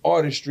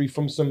artistry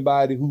from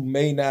somebody who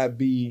may not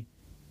be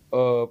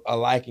a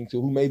liking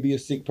to, who may be a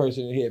sick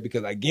person in the head.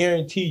 Because I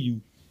guarantee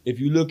you, if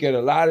you look at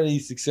a lot of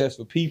these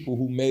successful people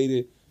who made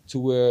it to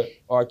where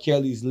R.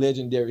 Kelly's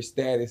legendary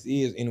status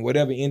is in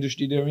whatever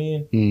industry they're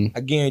in, I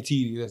guarantee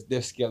you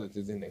there's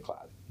skeletons in their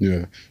closet.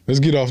 Yeah. Let's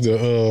get off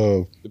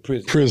the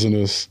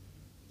prisoners.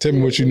 Tell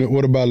me what you know.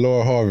 What about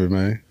Laura Harvey,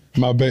 man?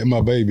 My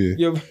baby.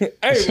 Yeah,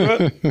 hey,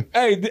 bro.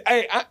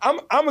 hey, I'm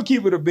gonna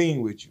keep it a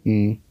bean with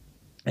you.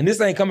 And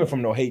this ain't coming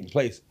from no hating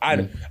place.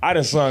 I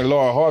done sung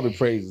Laura Harvey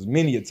praises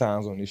many a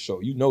times on this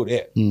show. You know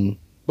that.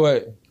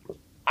 But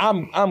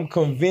I'm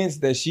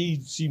convinced that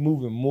she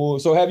moving more.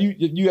 So have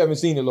you haven't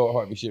seen the Laura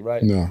Harvey shit,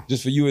 right? No.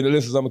 Just for you and the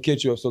listeners, I'm gonna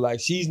catch you up. So like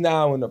she's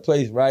now in a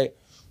place, right?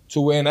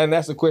 To where, and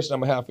that's the question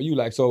I'm gonna have for you.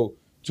 Like, so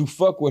to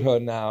fuck with her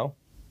now,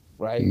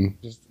 right?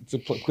 Just to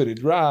put it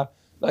dry,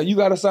 like you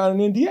gotta sign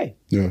an NDA.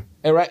 Yeah.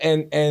 And right,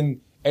 and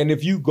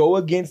if you go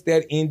against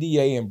that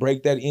NDA and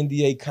break that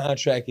NDA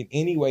contract in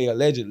any way,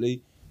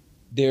 allegedly,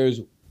 there's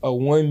a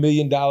 $1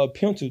 million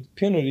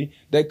penalty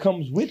that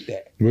comes with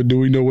that. But do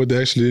we know what the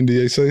actual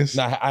NDA says?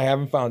 No, I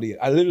haven't found it yet.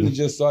 I literally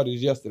just saw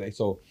this yesterday.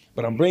 So,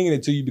 but I'm bringing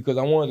it to you because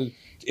I wanted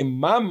to, in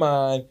my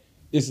mind,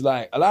 it's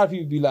like, a lot of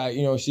people be like,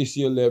 you know, she's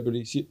a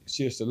celebrity, she's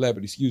a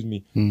celebrity, excuse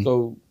me.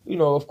 So, you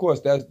know, of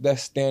course,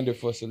 that's standard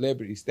for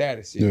celebrity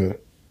status. Yeah.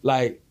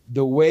 like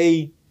the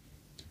way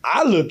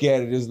I look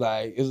at it is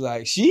like, it's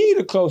like she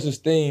the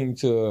closest thing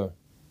to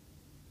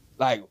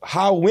like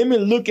how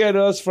women look at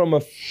us from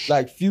a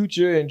like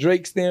Future and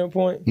Drake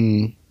standpoint.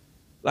 Mm.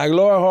 Like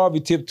Laura Harvey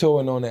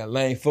tiptoeing on that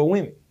lane for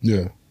women.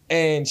 Yeah.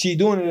 And she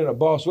doing it in a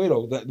boss way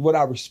though. What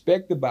I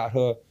respect about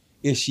her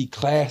is she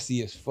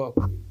classy as fuck.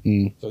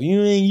 Mm. So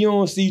you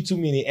don't see too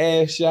many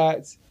ass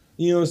shots.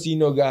 You don't see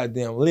no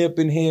goddamn lip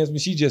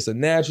enhancement. She's just a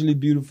naturally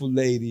beautiful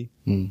lady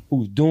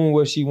who's doing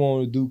what she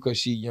want to do because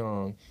she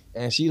young.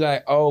 And she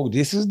like, oh,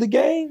 this is the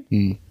game?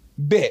 Mm.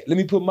 Bet. Let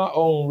me put my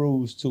own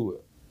rules to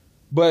it.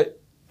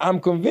 But I'm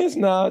convinced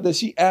now that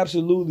she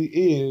absolutely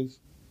is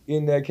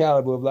in that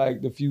caliber of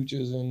like the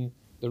Futures and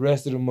the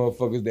rest of the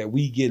motherfuckers that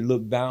we get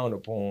looked down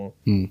upon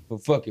for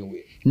fucking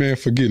with. Man,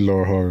 forget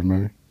Laura Harvey,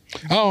 man.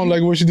 I don't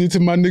like what she did to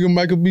my nigga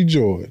Michael B.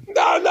 Jordan.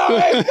 No.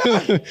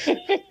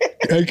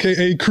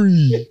 AKA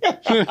Creed.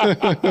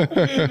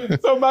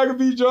 So Michael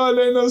B.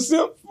 Jordan ain't no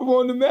simp for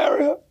wanting to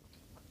marry her?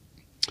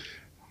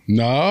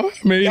 Nah,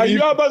 I mean...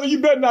 You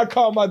better not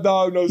call my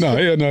dog no simp.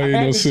 Nah, hell no, he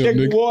ain't no simp, check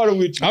nigga. the water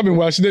with you. I've been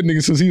watching that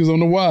nigga since he was on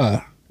The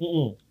Wire.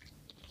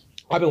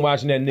 I've been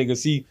watching that nigga.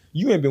 See,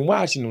 you ain't been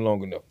watching him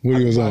long enough. What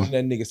he was watching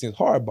that nigga since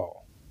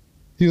Hardball.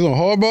 He was on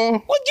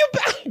Hardball? What you...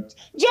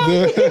 John,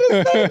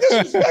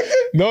 disrespected?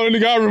 The only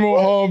nigga I remember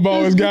on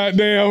Hardball is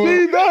goddamn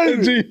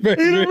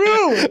G-Baby. He the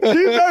real one.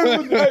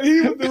 G-Baby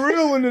he was the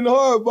real one in the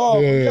Hardball.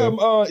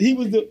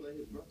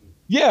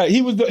 Yeah.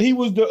 He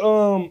was the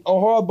on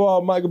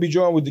Hardball. Michael B.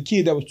 Jordan was the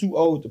kid that was too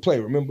old to play.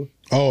 Remember?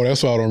 Oh,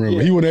 that's why I don't remember.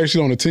 Yeah. He wasn't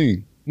actually on the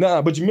team.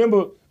 Nah, but you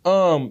remember?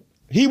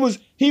 He was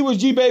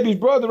G-Baby's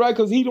brother, right?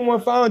 Because he the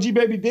one found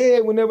G-Baby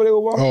dead whenever they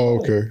were walking. Oh, home.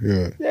 okay,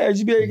 yeah. Yeah,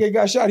 G-Baby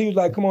got shot. He was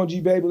like, "Come on,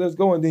 G-Baby, let's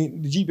go." And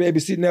then the G-Baby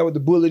sitting there with the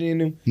bullet in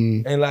him,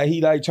 and like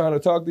he like trying to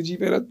talk to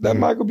G-Baby. That's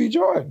Michael B.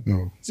 Jordan.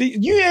 No. See,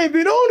 you ain't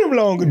been on him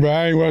long enough. But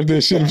I ain't watched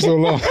that shit for so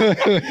long.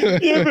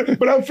 Yeah,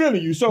 but I'm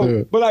feeling you.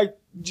 So, but like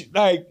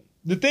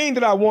the thing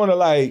that I want to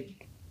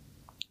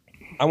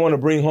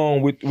bring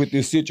home with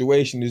this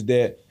situation is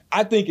that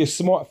I think it's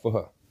smart for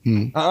her,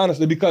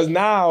 honestly, because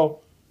now.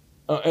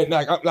 And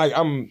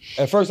I'm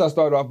at first I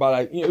started off by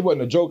like, you know, it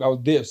wasn't a joke. I was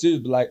dead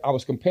serious, but like I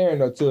was comparing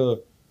her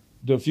to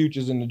the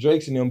Futures and the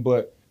Drakes and them,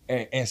 but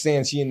and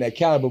saying she in that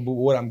caliber. But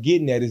what I'm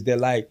getting at is that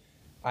like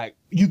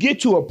you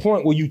get to a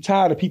point where you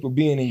tired of people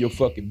being in your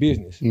fucking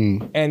business,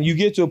 and you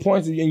get to a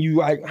point and you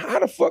like, how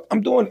the fuck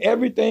I'm doing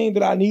everything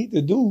that I need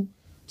to do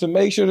to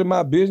make sure that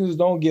my business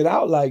don't get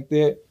out like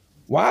that.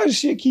 Why does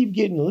shit keep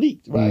getting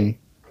leaked, right?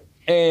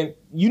 And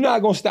you're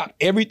not gonna stop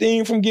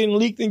everything from getting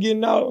leaked and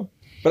getting out.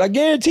 But I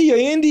guarantee you,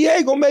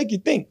 NDA gonna make you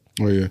think.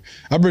 Oh yeah,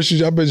 I bet you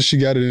she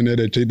got it in there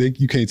that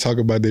you can't talk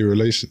about their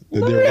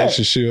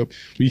relationship.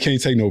 You can't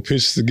take no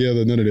pictures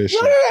together. None of that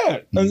shit.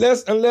 None of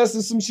that. Unless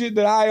it's some shit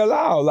that I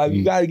allow. Like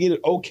you gotta get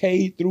it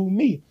okay through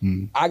me.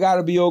 I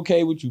gotta be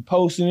okay with you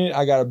posting it.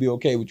 I gotta be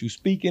okay with you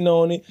speaking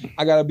on it.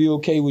 I gotta be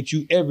okay with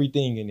you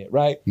everything in it,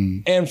 right?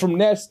 And from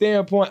that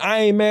standpoint, I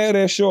ain't mad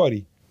at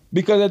Shorty.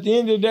 Because at the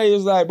end of the day,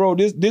 it's like, bro,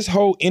 this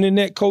whole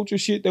internet culture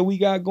shit that we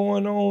got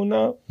going on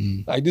now,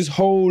 like this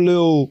whole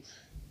little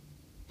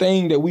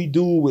thing that we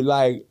do with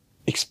like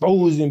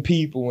exposing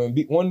people and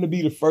wanting to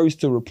be the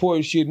first to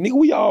report shit. Nigga,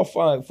 we all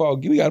fall.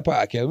 We got a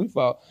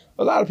podcast.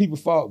 A lot of people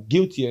fall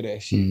guilty of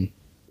that shit.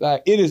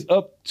 Like it is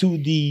up to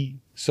the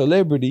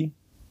celebrity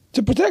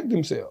to protect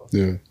themselves.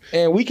 Yeah.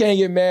 And we can't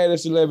get mad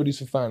at celebrities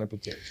for finding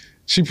protection.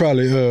 She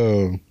probably,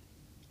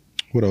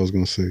 what I was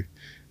gonna say.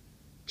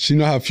 She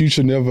know how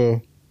Future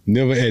never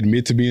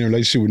admit to being in a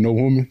relationship with no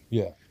woman.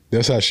 Yeah.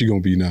 That's how she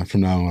gonna be now,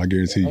 from now on, I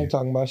guarantee you. I ain't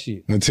talking about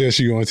shit. Until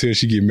she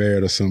get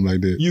married or something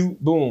like that.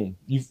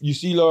 You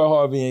see Laura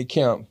Harvey in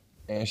camp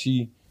and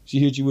she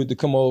hit you with the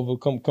come over,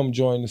 come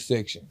join the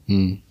section.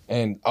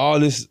 And all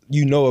this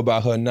you know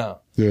about her now.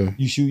 Yeah.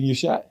 You shooting your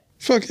shot?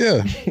 Fuck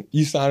yeah.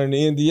 You signing the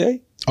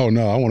NDA? Oh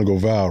no, I wanna go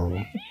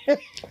viral.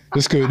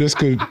 This could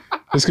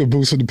This could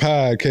boost the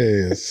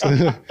podcast.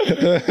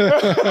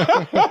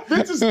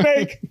 Bitch a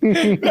snake.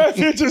 That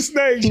bitch a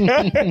snake.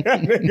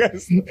 That nigga a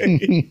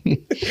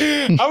snake.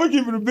 I'm gonna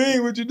keep it a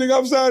bean with you, nigga.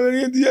 I'm signing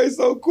the NDA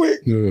so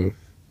quick. Yeah.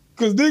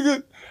 Cause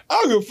nigga, I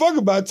don't give a fuck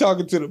about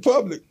talking to the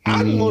public.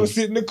 I just want to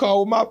sit in the car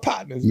with my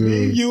partners.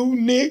 Me, you,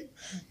 Nick,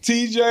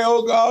 TJ,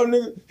 all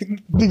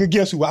nigga,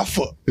 guess who I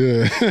fuck?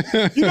 Yeah.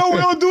 You know, we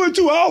don't do it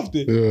too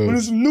often. Yeah. When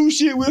there's some new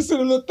shit, we'll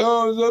send a little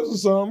thumbs up or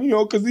something, you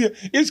know, because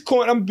it's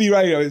corny. I'm going to be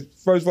right here.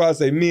 First of all, I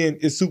say, men,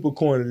 it's super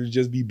corny to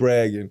just be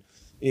bragging.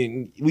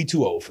 And we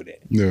too old for that.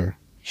 Yeah.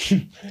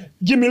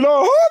 Give me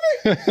Lord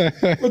Harvey.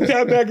 I'm going to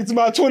tap back into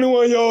my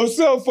 21-year-old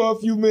self for a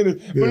few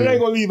minutes. But it ain't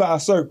going to leave our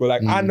circle.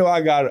 Like, I know I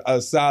got a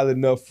solid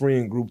enough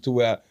friend group to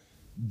where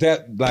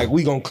that, like,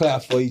 we going to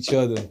clap for each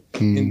other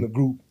in the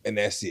group, and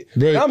that's it.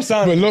 Right. I'm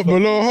signing. But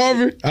Lord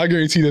Harvey, I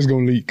guarantee that's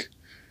going to leak.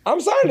 I'm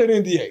signing that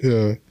NDA.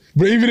 Yeah.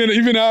 But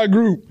even our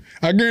group,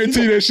 I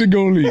guarantee that shit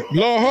gonna leak.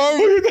 Lord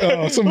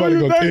Harvey, somebody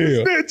gonna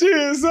tell. Snitch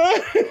is,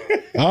 son?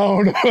 I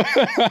don't know.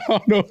 I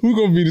don't know who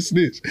gonna be the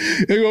snitch.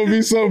 It's gonna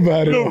be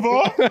somebody.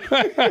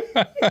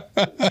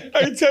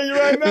 I can tell you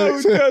right now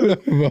who's telling.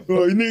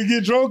 Oh, you nigga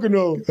get drunk or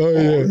no? Oh,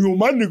 yeah. You know,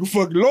 my nigga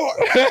fucking Lord.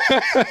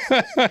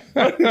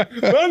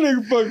 my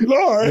nigga fucking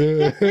Lord.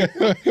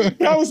 Yeah.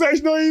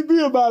 Conversation don't even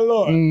be about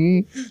Lord.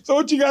 Mm-hmm. So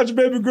what you got your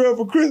baby girl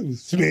for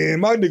Christmas?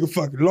 Man, my nigga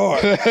fucking Lord.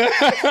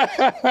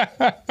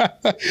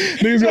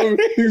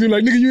 Niggas be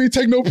like, nigga, you ain't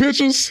take no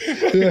pictures?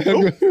 Yeah.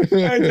 Nope.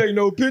 I ain't take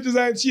no pictures.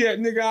 I ain't cheat.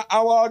 Nigga,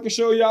 I can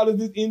show y'all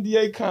this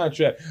NDA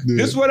contract. Yeah.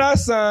 This what I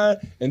signed,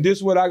 and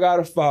this what I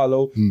gotta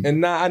follow. And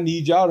now I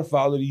need y'all to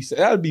follow these.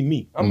 That'll be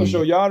me. I'm gonna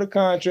show y'all the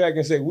contract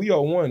and say, we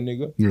are one,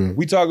 nigga. Yeah.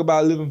 We talk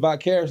about living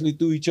vicariously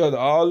through each other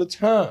all the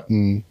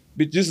time.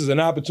 But this is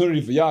an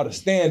opportunity for y'all to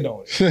stand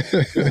on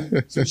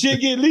it. Some shit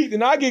get leaked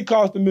and I get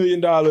cost $1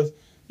 million.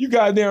 You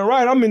goddamn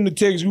right. I'm in the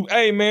text group.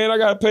 Hey, man, I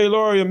got to pay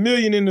Lori $1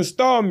 million in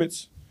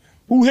installments.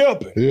 Who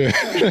helping? Yeah.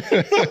 Who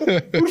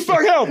the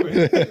fuck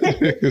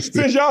helping?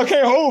 Since y'all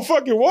can't hold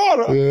fucking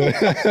water. Yeah.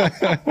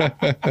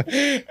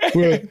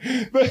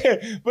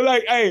 but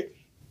like, hey,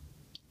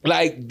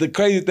 like the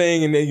crazy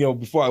thing, and then, you know,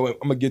 before I'm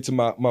going to get to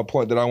my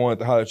point that I wanted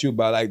to holler at you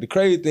about, like the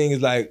crazy thing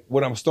is like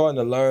what I'm starting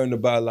to learn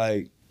about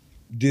like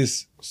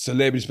this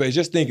celebrity space.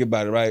 Just think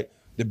about it, right?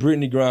 The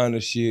Brittney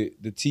Griner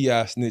shit, the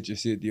T.I. Snitch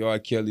shit, the R.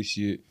 Kelly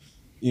shit,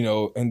 you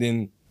know, and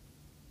then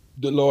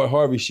the Lord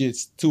Harvey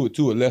shit's to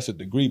a lesser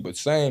degree, but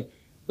same.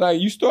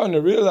 Like, you starting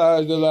to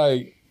realize that,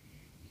 like,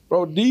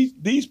 bro,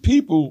 these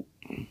people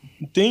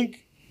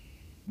think,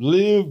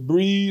 live,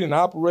 breathe, and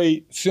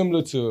operate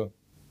similar to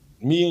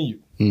me and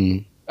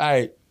you.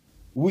 Like,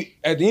 we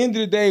at the end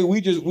of the day,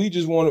 we just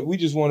want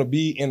to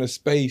be in a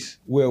space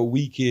where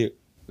we can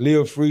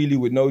live freely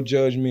with no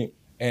judgment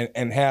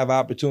and have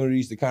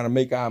opportunities to kind of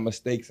make our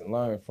mistakes and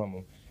learn from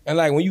them. And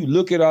like when you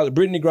look at all,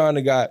 Brittney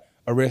Griner got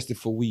arrested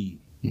for weed.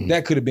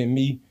 That could have been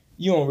me.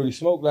 You don't really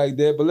smoke like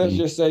that, but let's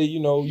just say, you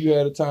know, you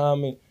had a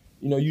time and,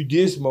 you know, you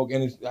did smoke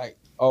and it's like,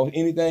 oh,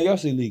 anything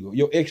else illegal.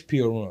 Your X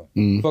pill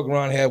run. Fuck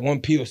around and had one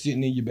pill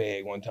sitting in your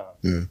bag one time.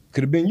 Yeah.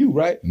 Could have been you,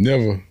 right?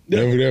 Never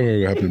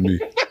happened to me.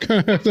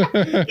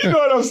 You know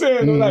what I'm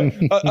saying? Like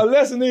a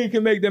lesser nigga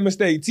can make that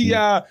mistake.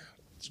 T.I.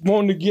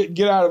 wanted to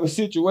get out of a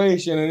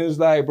situation and it's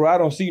like, bro, I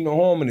don't see no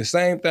harm in the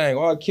same thing.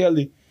 R.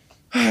 Kelly,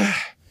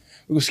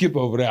 we'll skip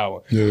over that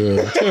one.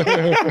 Yeah.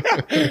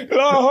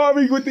 Lord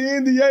Harvey with the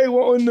NDA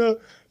wanting to,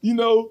 you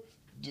know,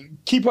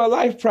 keep her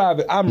life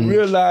private. I'm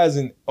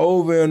realizing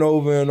over and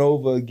over and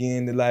over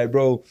again that, like,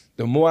 bro,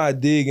 the more I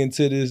dig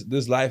into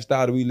this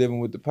lifestyle that we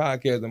living with the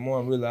podcast, the more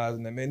I'm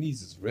realizing that, man,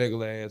 these is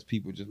regular ass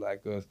people just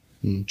like us,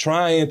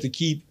 trying to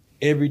keep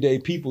everyday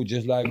people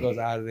just like us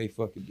out of their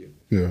fucking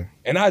business. Yeah.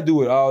 And I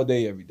do it all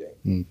day, every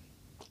day.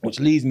 Which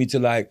leads me to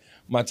like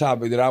my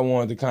topic that I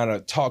wanted to kind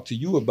of talk to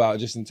you about,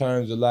 just in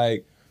terms of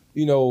like,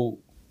 you know,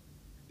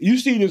 you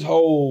see this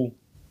whole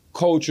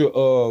culture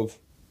of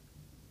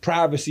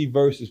privacy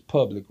versus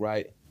public,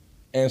 right?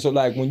 And so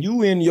like when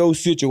you in your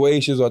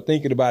situations or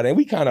thinking about it, and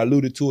we kind of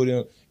alluded to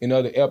it in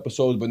other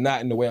episodes, but not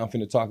in the way I'm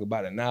finna talk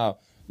about it now,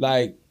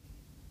 like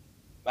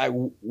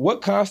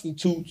what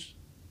constitutes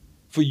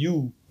for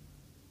you,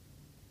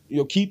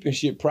 keeping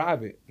shit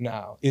private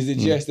now? Is it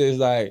just as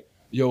like,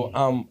 yo,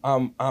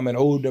 I'm an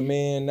older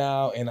man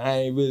now and I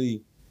ain't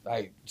really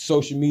like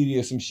social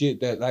media, some shit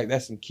that like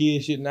that's some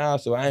kid shit now,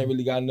 so I ain't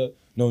really got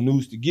no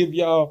news to give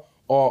y'all?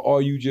 Or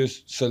are you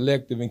just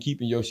selective and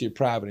keeping your shit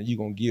private and you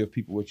gonna give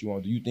people what you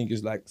want? Do you think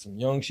it's like some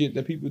young shit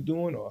that people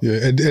doing? Or?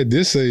 Yeah, at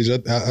this age,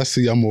 I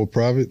see I'm more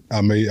private. I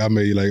made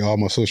like all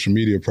my social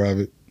media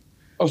private.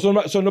 Oh,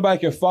 so nobody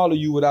can follow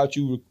you without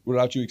you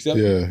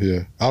accepting?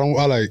 Yeah. I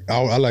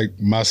like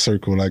my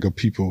circle, like of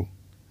people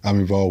I'm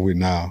involved with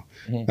now.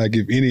 Like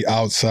if any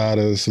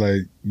outsiders,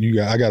 like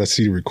I gotta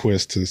see the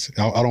request to.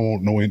 I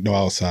don't want no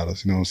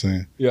outsiders. You know what I'm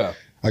saying? Yeah.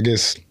 I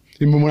guess.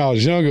 Even when I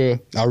was younger,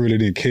 I really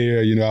didn't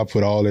care. You know, I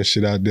put all that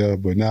shit out there.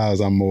 But now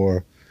as I'm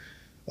more,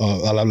 I'm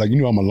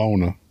a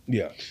loner.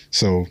 Yeah.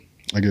 So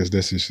I guess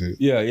that's the shit.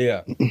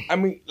 Yeah. I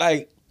mean,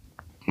 like,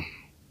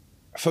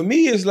 for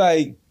me, it's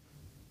like,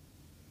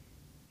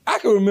 I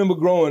can remember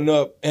growing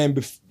up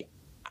and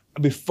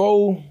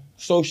before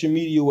social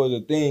media was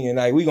a thing, and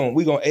like we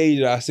gonna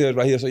age ourselves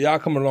right here. So y'all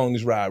come along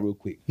this ride real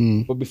quick.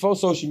 But before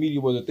social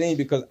media was a thing,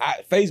 because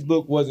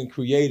Facebook wasn't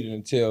created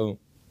until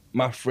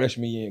my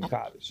freshman year in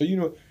college. So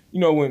you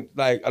know when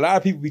like a lot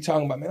of people be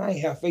talking about, man, I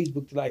ain't have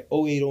Facebook till like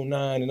 08,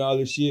 09 and all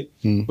this shit.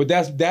 But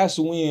that's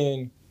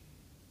when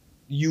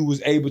you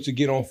was able to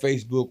get on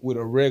Facebook with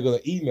a regular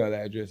email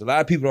address. A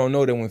lot of people don't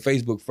know that when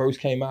Facebook first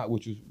came out,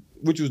 which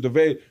was the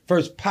very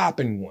first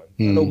popping one.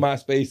 I know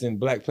MySpace and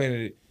Black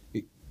Planet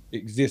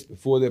exist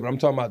before that, but I'm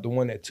talking about the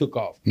one that took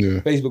off.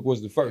 Facebook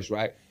was the first,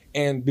 right?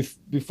 And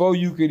before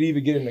you could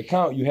even get an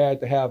account, you had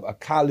to have a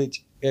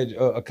college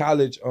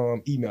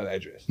email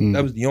address.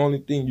 That was the only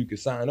thing you could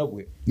sign up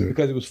with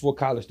because it was for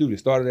college students.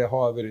 It started at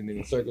Harvard and then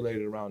it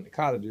circulated around the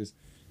colleges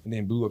and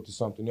then blew up to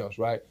something else,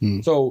 right?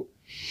 So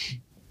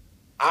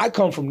I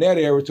come from that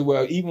era to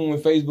where even when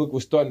Facebook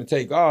was starting to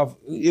take off,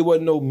 it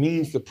wasn't no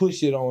means to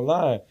push it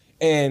online.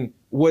 And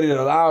what it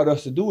allowed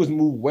us to do is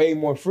move way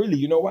more freely.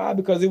 You know why?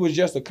 Because it was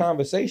just a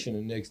conversation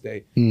the next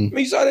day. I mean,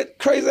 you saw that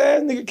crazy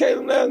ass nigga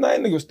Caleb last night.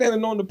 Nigga was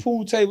standing on the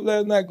pool table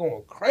last night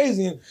going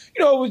crazy. And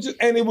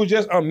it was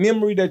just a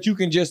memory that you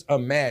can just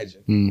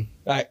imagine.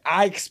 Like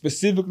I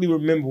specifically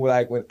remember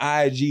like when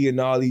IG and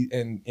all these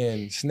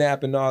and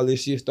Snap and all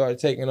this shit started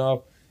taking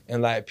off,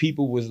 and like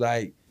people was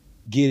like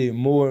getting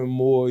more and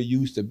more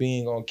used to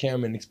being on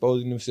camera and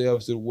exposing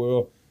themselves to the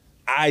world.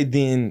 I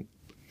then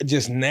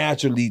just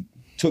naturally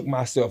took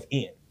myself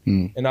in.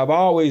 And I've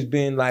always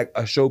been like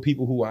a show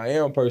people who I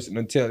am person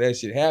until that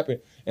shit happened.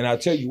 And I'll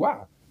tell you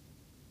why.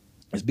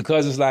 It's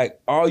because it's like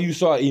all you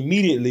saw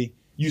immediately,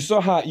 you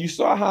saw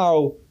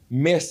how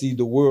messy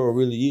the world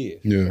really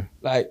is. Yeah.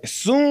 Like as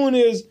soon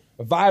as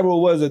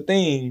viral was a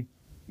thing,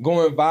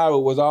 going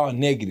viral was all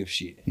negative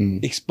shit.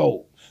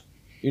 Exposed.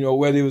 You know,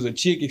 whether it was a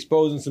chick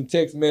exposing some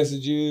text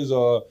messages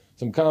or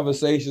some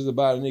conversations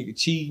about a nigga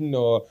cheating,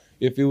 or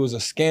if it was a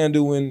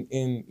scandal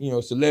in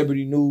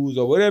celebrity news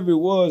or whatever it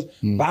was,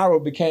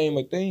 viral became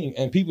a thing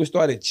and people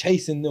started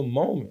chasing them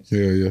moments.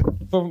 Yeah.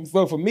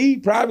 For me,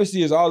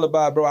 privacy is all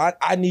about, bro,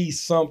 I need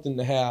something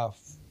to have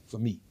for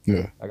me.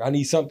 Yeah. Like I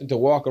need something to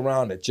walk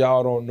around that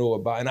y'all don't know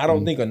about. And I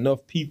don't think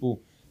enough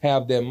people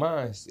have that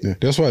mindset. Yeah.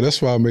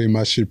 That's why I made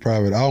my shit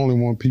private. I only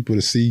want people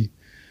to see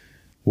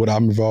what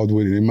I'm involved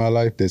with in my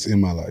life that's in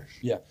my life.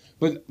 Yeah.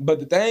 But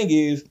the thing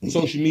is,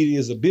 social media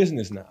is a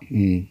business now.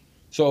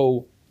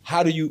 So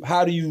how do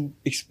you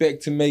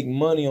expect to make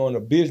money on a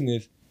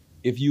business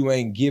if you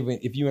ain't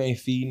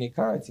feeding it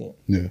content?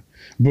 Yeah.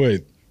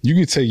 But you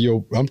can take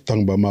I'm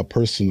talking about my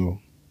personal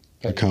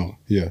account.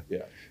 Yeah.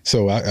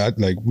 So I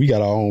like we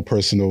got our own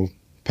personal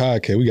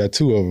podcast. We got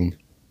 2 of them.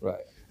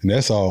 Right. And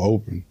that's all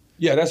open.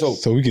 Yeah, that's open.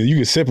 So you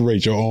can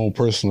separate your own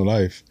personal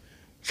life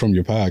from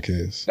your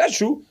podcast. That's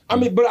true. I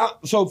mean,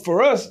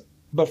 for us,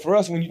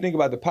 when you think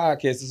about the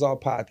podcast, it's all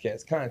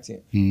podcast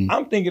content.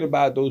 I'm thinking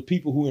about those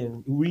people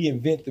who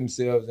reinvent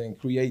themselves and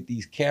create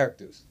these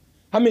characters.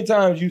 How many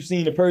times you've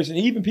seen a person,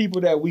 even people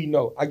that we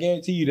know, I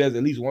guarantee you there's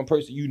at least one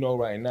person you know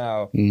right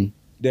now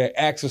that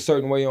acts a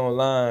certain way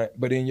online,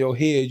 but in your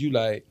head you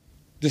like,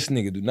 this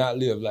nigga do not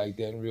live like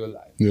that in real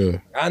life. Yeah.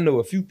 I know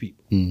a few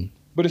people,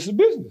 but it's a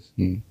business,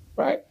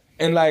 right?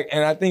 And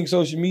I think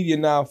social media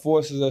now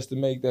forces us to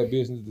make that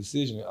business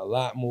decision a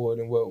lot more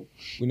than what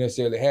we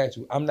necessarily had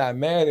to. I'm not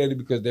mad at it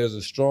because there's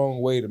a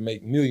strong way to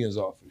make millions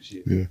off of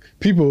shit. Yeah,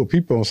 people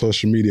on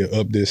social media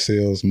up their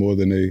sales more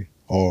than they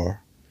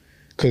are,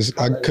 cause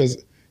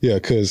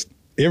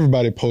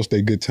everybody posts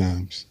their good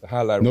times.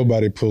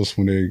 Nobody posts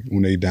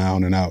when they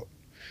down and out.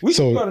 We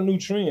got a new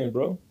trend,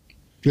 bro.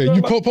 Yeah,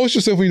 you post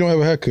yourself when you don't have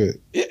a haircut.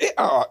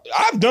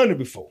 I've done it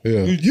before.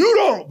 Yeah. You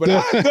don't, but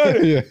I've done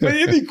it. Yeah. But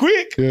it'd be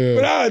quick,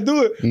 but I'll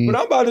do it. But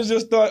I'm about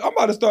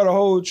to start a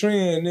whole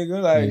trend,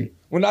 nigga. Like,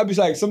 when I be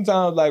like,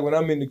 sometimes like when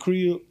I'm in the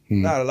crib,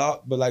 not a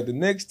lot, but like the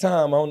next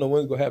time, I don't know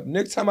when it's gonna happen.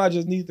 Next time I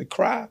just need to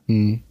cry,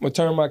 I'm gonna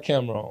turn my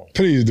camera on.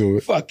 Please do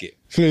it. Fuck it.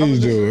 Please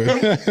do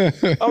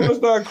it. I'm gonna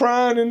start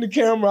crying in the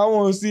camera. I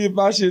want to see if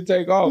my shit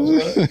take off,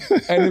 son.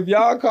 And if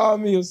y'all call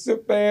me a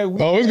sip ass,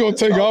 it's gonna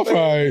take off, all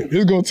right.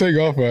 It's gonna take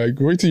off, all right.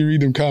 Wait till you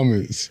read them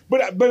comments.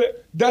 But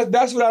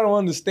that's what I don't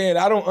understand.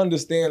 I don't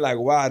understand like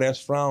why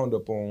that's frowned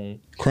upon.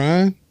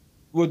 Crying?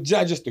 Well,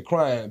 not just the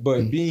crying,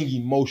 but being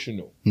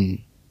emotional.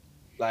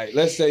 Like,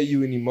 let's say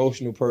you an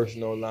emotional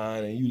person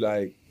online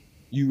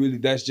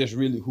and that's just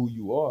really who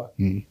you are.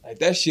 Like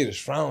that shit is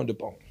frowned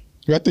upon.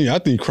 I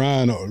think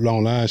crying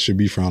online should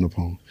be frowned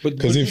upon. But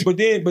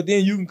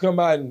then you can come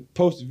out and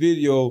post a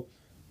video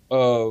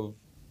of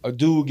a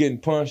dude getting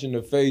punched in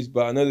the face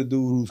by another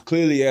dude who's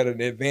clearly at an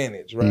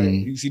advantage, right?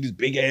 You see this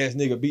big ass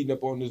nigga beating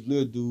up on this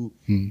little dude,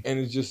 and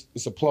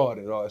it's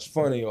applauded or it's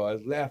funny or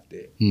it's laughed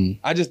at.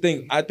 I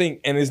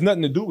think, and it's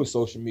nothing to do with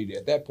social media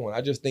at that point.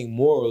 I just think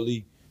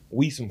morally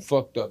we some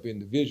fucked up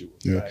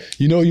individuals. Yeah. Right?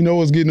 You know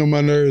what's getting on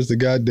my nerves? The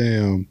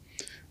goddamn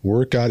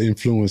workout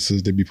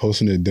influencers that be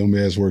posting their dumb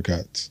ass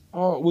workouts.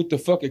 Oh, with the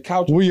fucking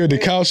couch. The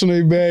couch on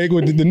their bag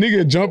with the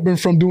nigga jumping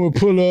from doing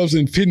pull-ups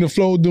and hitting the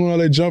floor, doing all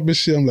that jumping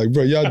shit. I'm like,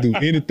 bro, y'all do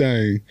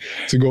anything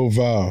to go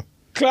viral.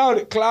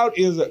 clout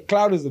is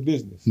a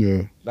business.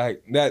 Yeah.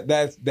 Like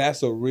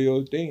that's a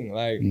real thing.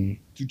 Like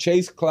to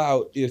chase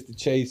clout is to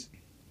chase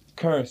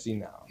currency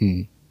now.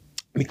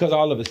 Because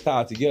all of it's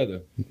tied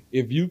together.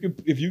 If you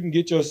can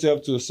get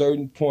yourself to a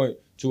certain point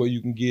to where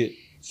you can get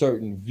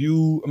certain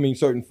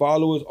certain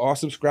followers or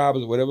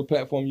subscribers or whatever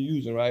platform you're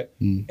using, right?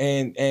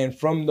 And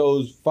from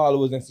those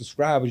followers and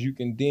subscribers, you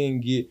can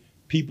then get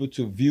people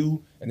to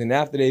view, and then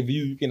after they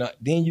view, you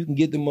can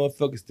get the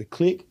motherfuckers to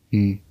click,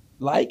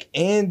 like,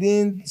 and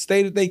then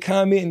say that they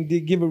comment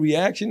and give a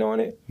reaction on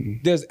it.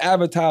 There's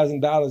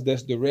advertising dollars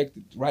that's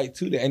directed right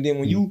to that. And then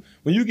when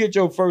you get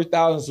your first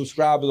 1,000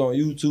 subscribers on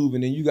YouTube,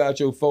 and then you got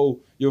your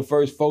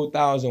first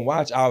 4,000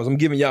 watch hours, I'm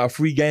giving y'all a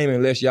free game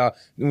if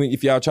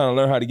y'all trying to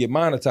learn how to get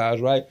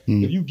monetized, right?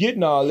 If you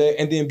getting all that,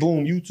 and then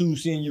boom, YouTube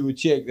send you a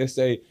check that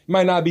say, it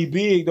might not be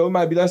big though, it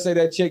might be, let's say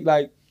that check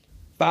like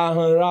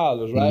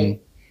 $500, right?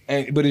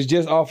 But it's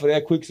just off of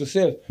that quick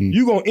success.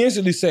 You gonna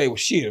instantly say, well,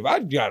 shit, if I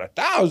got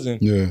 1,000,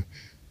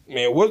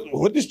 man,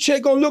 what this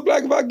check gonna look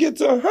like if I get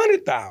to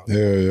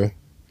 100,000? Yeah.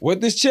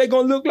 What this check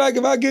gonna look like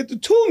if I get to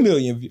 2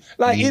 million views?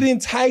 Like, it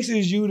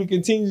entices you to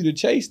continue to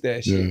chase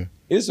that shit. Yeah.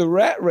 It's a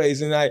rat race,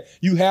 and like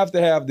you have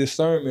to have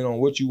discernment on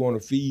what you want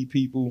to feed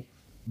people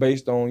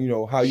based on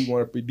how you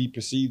want to be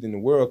perceived in the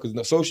world.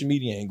 Because social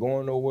media ain't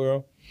going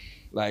nowhere.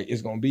 Like,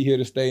 it's gonna be here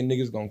to stay.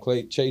 Niggas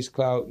gonna chase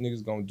clout.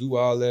 Niggas gonna do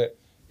all that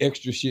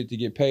extra shit to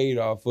get paid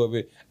off of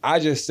it. I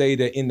just say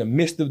that in the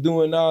midst of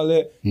doing all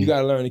that, you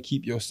gotta learn to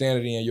keep your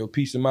sanity and your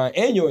peace of mind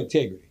and your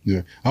integrity.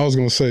 Yeah, I was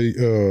gonna say,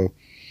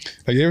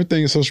 like,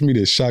 everything in social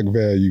media is shock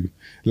value.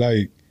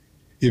 Like,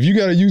 if you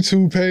got a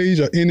YouTube page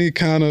or any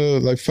kind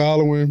of like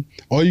following,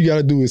 all you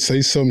gotta do is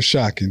say something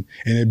shocking,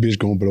 and that bitch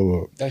gonna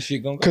blow up. That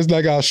shit gonna go. Cause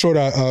like I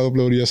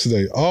uploaded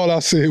yesterday, all I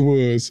said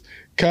was,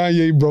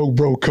 Kanye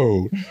broke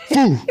code.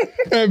 Foo,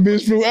 that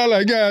bitch flew. I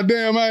like, God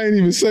damn, I ain't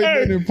even say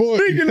nothing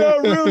important. Speaking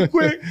of real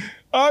quick,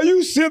 all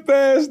you simp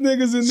ass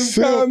niggas in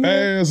the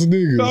comments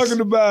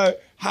talking about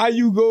how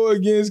you go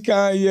against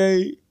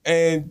Kanye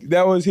and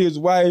that was his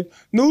wife.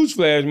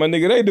 Newsflash, my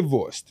nigga, they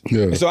divorced.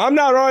 Yeah. So I'm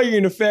not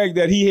arguing the fact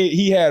that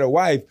he had a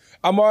wife.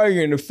 I'm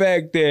arguing the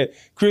fact that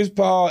Chris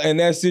Paul and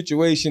that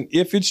situation,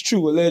 if it's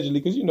true, allegedly,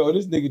 because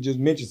this nigga just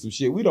mentioned some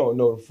shit. We don't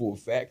know the full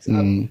facts.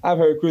 I've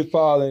heard Chris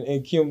Paul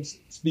and Kim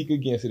speak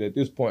against it at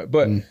this point.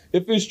 But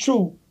if it's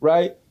true,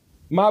 right,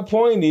 my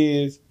point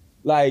is,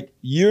 like,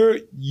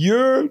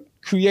 you're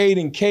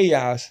creating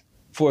chaos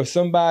for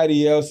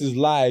somebody else's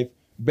life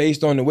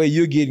based on the way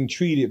you're getting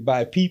treated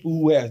by people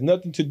who has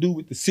nothing to do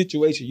with the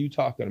situation you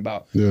talking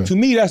about. Yeah. To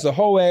me, that's a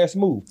whole ass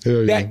move.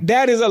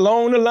 That is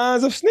along the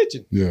lines of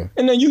snitching. Yeah.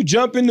 And then you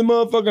jump in the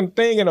motherfucking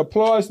thing and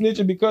applaud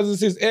snitching because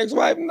it's his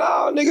ex-wife.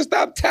 No, nigga,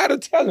 stop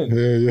tattling.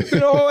 You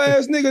know, whole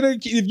ass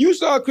nigga. If you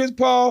saw Chris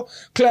Paul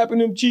clapping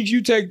them cheeks,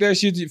 you take that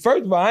shit.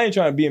 First of all, I ain't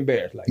trying to be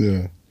embarrassed like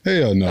that.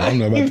 Hell no, I'm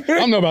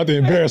not about to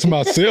embarrass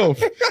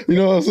myself. You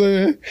know what I'm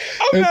saying?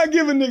 I'm not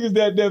giving niggas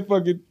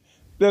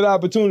that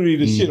opportunity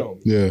to shit on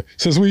me. Yeah.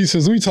 Since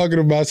we talking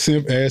about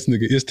simp ass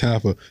nigga, it's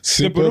time for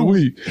Simp of the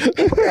Week.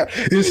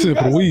 It's Simp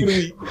of the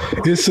Week.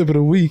 It's Simp of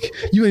the Week.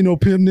 You ain't no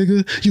pimp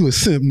nigga, you a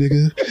simp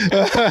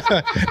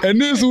nigga.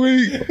 And this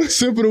week,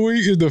 Simp of the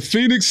Week is the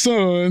Phoenix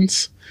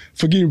Suns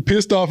for getting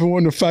pissed off and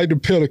wanting to fight the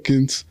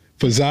Pelicans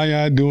for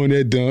Zion doing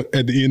that dunk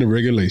at the end of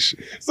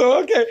regulation.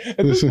 So, okay,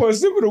 at this point,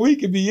 Simp of the Week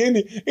could be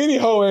any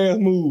whole ass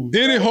move.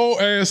 Any whole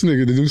ass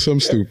nigga to do something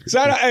stupid.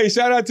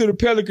 Shout out to the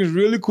Pelicans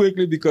really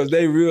quickly because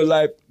they real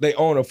life, they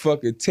own a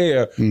fucking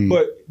tear.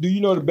 But do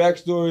you know the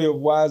backstory of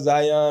why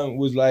Zion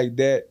was like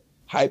that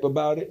hype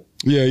about it?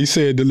 Yeah, he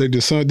said that like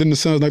the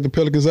Suns like the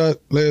Pelicans out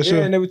last year?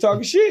 Yeah, and they were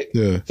talking shit.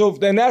 Yeah. So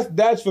then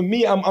that's for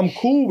me, I'm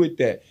cool with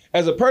that.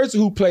 As a person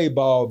who played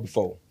ball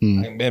before,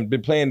 and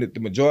been playing it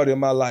the majority of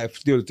my life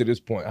still to this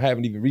point, I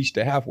haven't even reached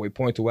the halfway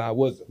point to where I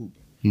was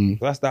hooping.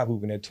 So I stopped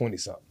hooping at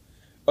 20-something.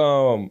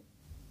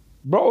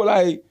 Bro,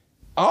 like,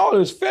 all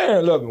is fair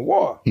and love and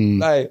war.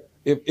 Like,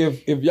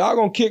 if y'all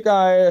gonna kick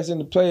our ass in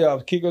the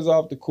playoffs, kick us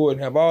off the court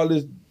and have all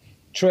this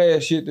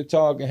trash shit to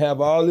talk and have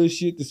all this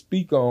shit to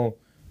speak on,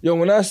 yo,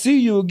 when I see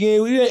you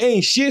again, it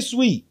ain't shit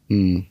sweet.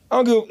 I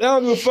don't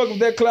give a fuck if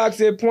that clock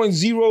said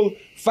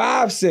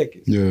 0.05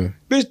 seconds. Yeah.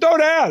 Bitch, throw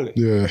the alley.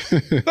 Yeah.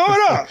 Throw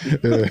it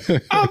up. Yeah.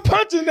 I'm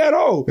punching that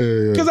hole.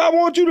 Because I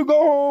want you to go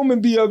home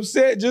and be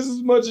upset just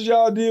as much as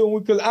y'all did.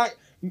 Because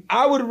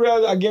I would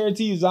rather, I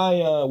guarantee you,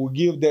 Zion will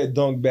give that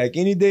dunk back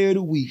any day of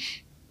the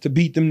week to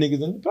beat them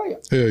niggas in the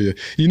playoffs. Hell yeah.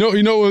 You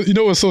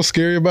know what's so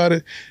scary about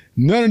it?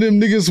 None of them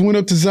niggas went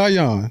up to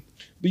Zion.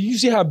 But you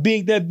see how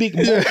big that big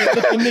looking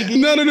nigga is?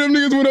 None of them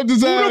niggas went up to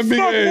Zion big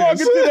ass. Who the fuck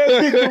walking to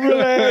that big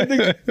gorilla ass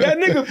nigga?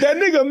 That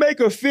nigga make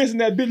a fist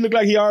and that bitch look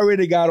like he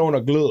already got on a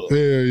glove.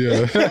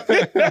 Yeah.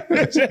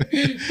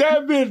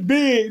 That bitch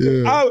big.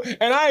 Yeah.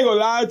 And I ain't gonna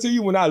lie to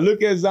you, when I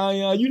look at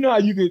Zion, you know how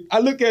you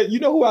could, you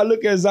know who I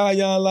look at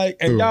Zion like?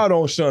 And y'all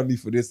don't shun me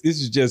for this.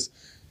 This is just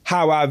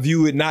how I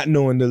view it, not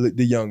knowing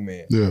the young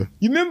man. Yeah.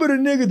 You remember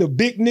the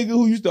big nigga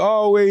who used to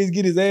always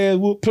get his ass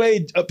whooped,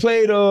 played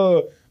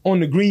on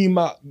the Green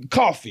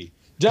Coffee.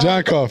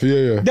 John Coffey,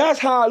 yeah. That's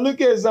how I look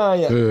at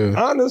Zion.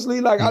 Yeah.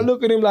 Honestly, like I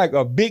look at him like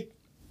a big,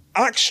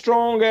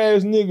 strong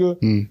ass nigga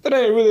that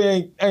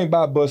ain't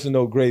about busting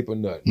no grape or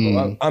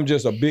nothing. I'm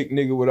just a big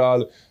nigga with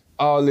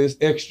all this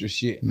extra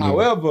shit.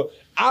 However,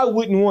 I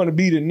wouldn't want to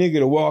be the nigga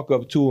to walk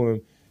up to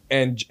him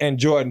and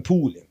Jordan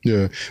Poole him.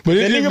 Yeah, but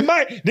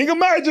nigga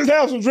might just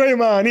have some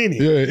Draymond in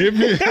it. Yeah,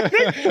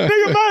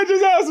 nigga might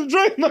just have some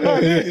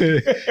Draymond in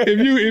it.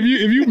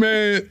 if you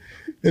mad.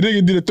 A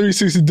nigga did a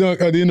 360 dunk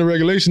at the end of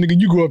regulation, nigga,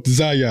 you go up to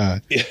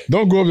Zion. Yeah.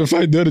 Don't go up and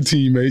fight the other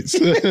teammates.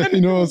 You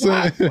know what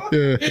I'm saying?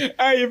 Yeah.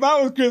 Hey, if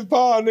I was Chris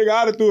Paul, nigga,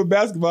 I'd have threw a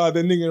basketball at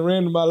that nigga and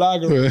ran to my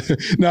locker room.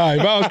 Nah,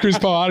 if I was Chris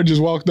Paul, I'd have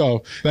just walked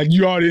off. Like,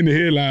 you already in the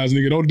headlines,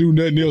 nigga. Don't do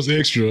nothing else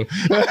extra.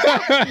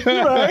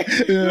 Right.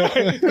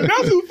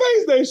 That's who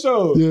face they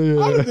showed.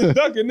 Yeah. I'd have been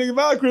ducking, nigga. If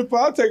I was Chris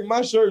Paul, I'd take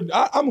my shirt.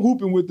 I'm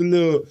hooping with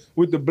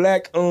the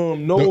black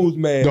nose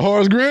man. The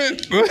Horace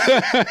Grant?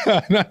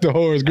 Not the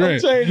Horace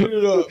Grant. I'm changing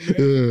it up,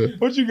 man. Yeah.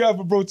 What you got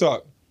for Bro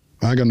Talk?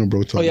 I ain't got no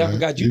Bro Talk. Oh yeah, man. I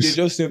forgot you did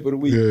your simp of the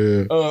week.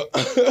 Yeah.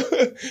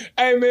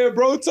 Hey man,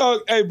 Bro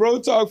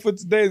Talk for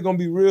today is gonna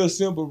be real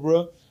simple,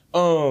 bro.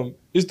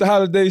 It's the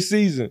holiday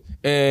season,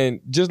 and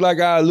just like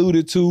I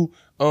alluded to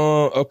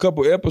a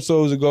couple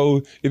episodes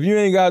ago, if you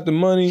ain't got the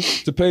money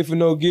to pay for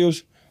no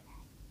gifts,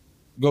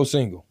 go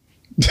single.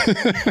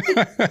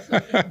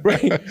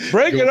 break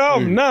it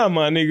off now,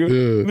 my nigga.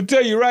 Yeah. I'm gonna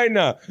tell you right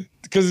now,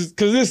 cause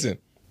listen.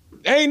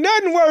 Ain't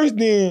nothing worse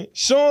than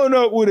showing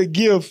up with a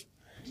gift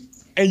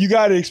and you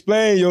gotta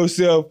explain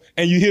yourself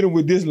and you hit them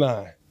with this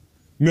line.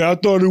 Man, I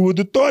thought it was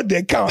the thought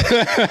that counted.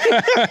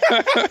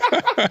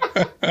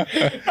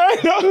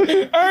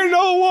 ain't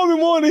no woman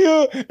want to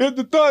hear if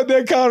the thought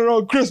that counted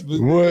on Christmas.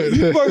 What?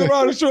 You fuck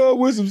around and show up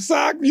with some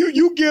socks.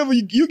 You give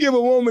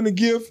a woman a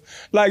gift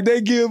like they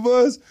give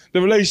us,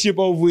 the relationship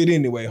over with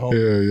anyway,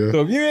 homie. Yeah.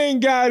 So if you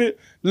ain't got it,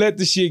 let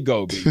the shit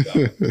go, big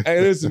dog. Hey,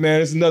 listen,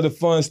 man, it's another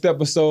fun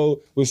step-episode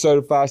with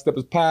Certified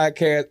Steppers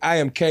Podcast. I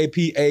am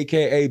KP,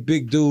 a.k.a.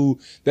 Big Dude.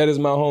 That is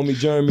my homie,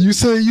 Jeremy. You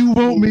say you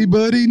want me,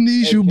 but he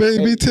needs you,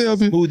 baby. Tell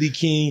me. Smoothie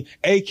King,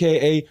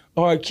 a.k.a.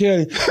 R.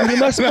 Kelly. What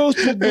am I supposed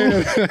to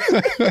do?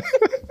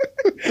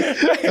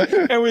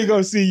 And we're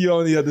going to see you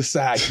on the other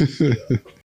side.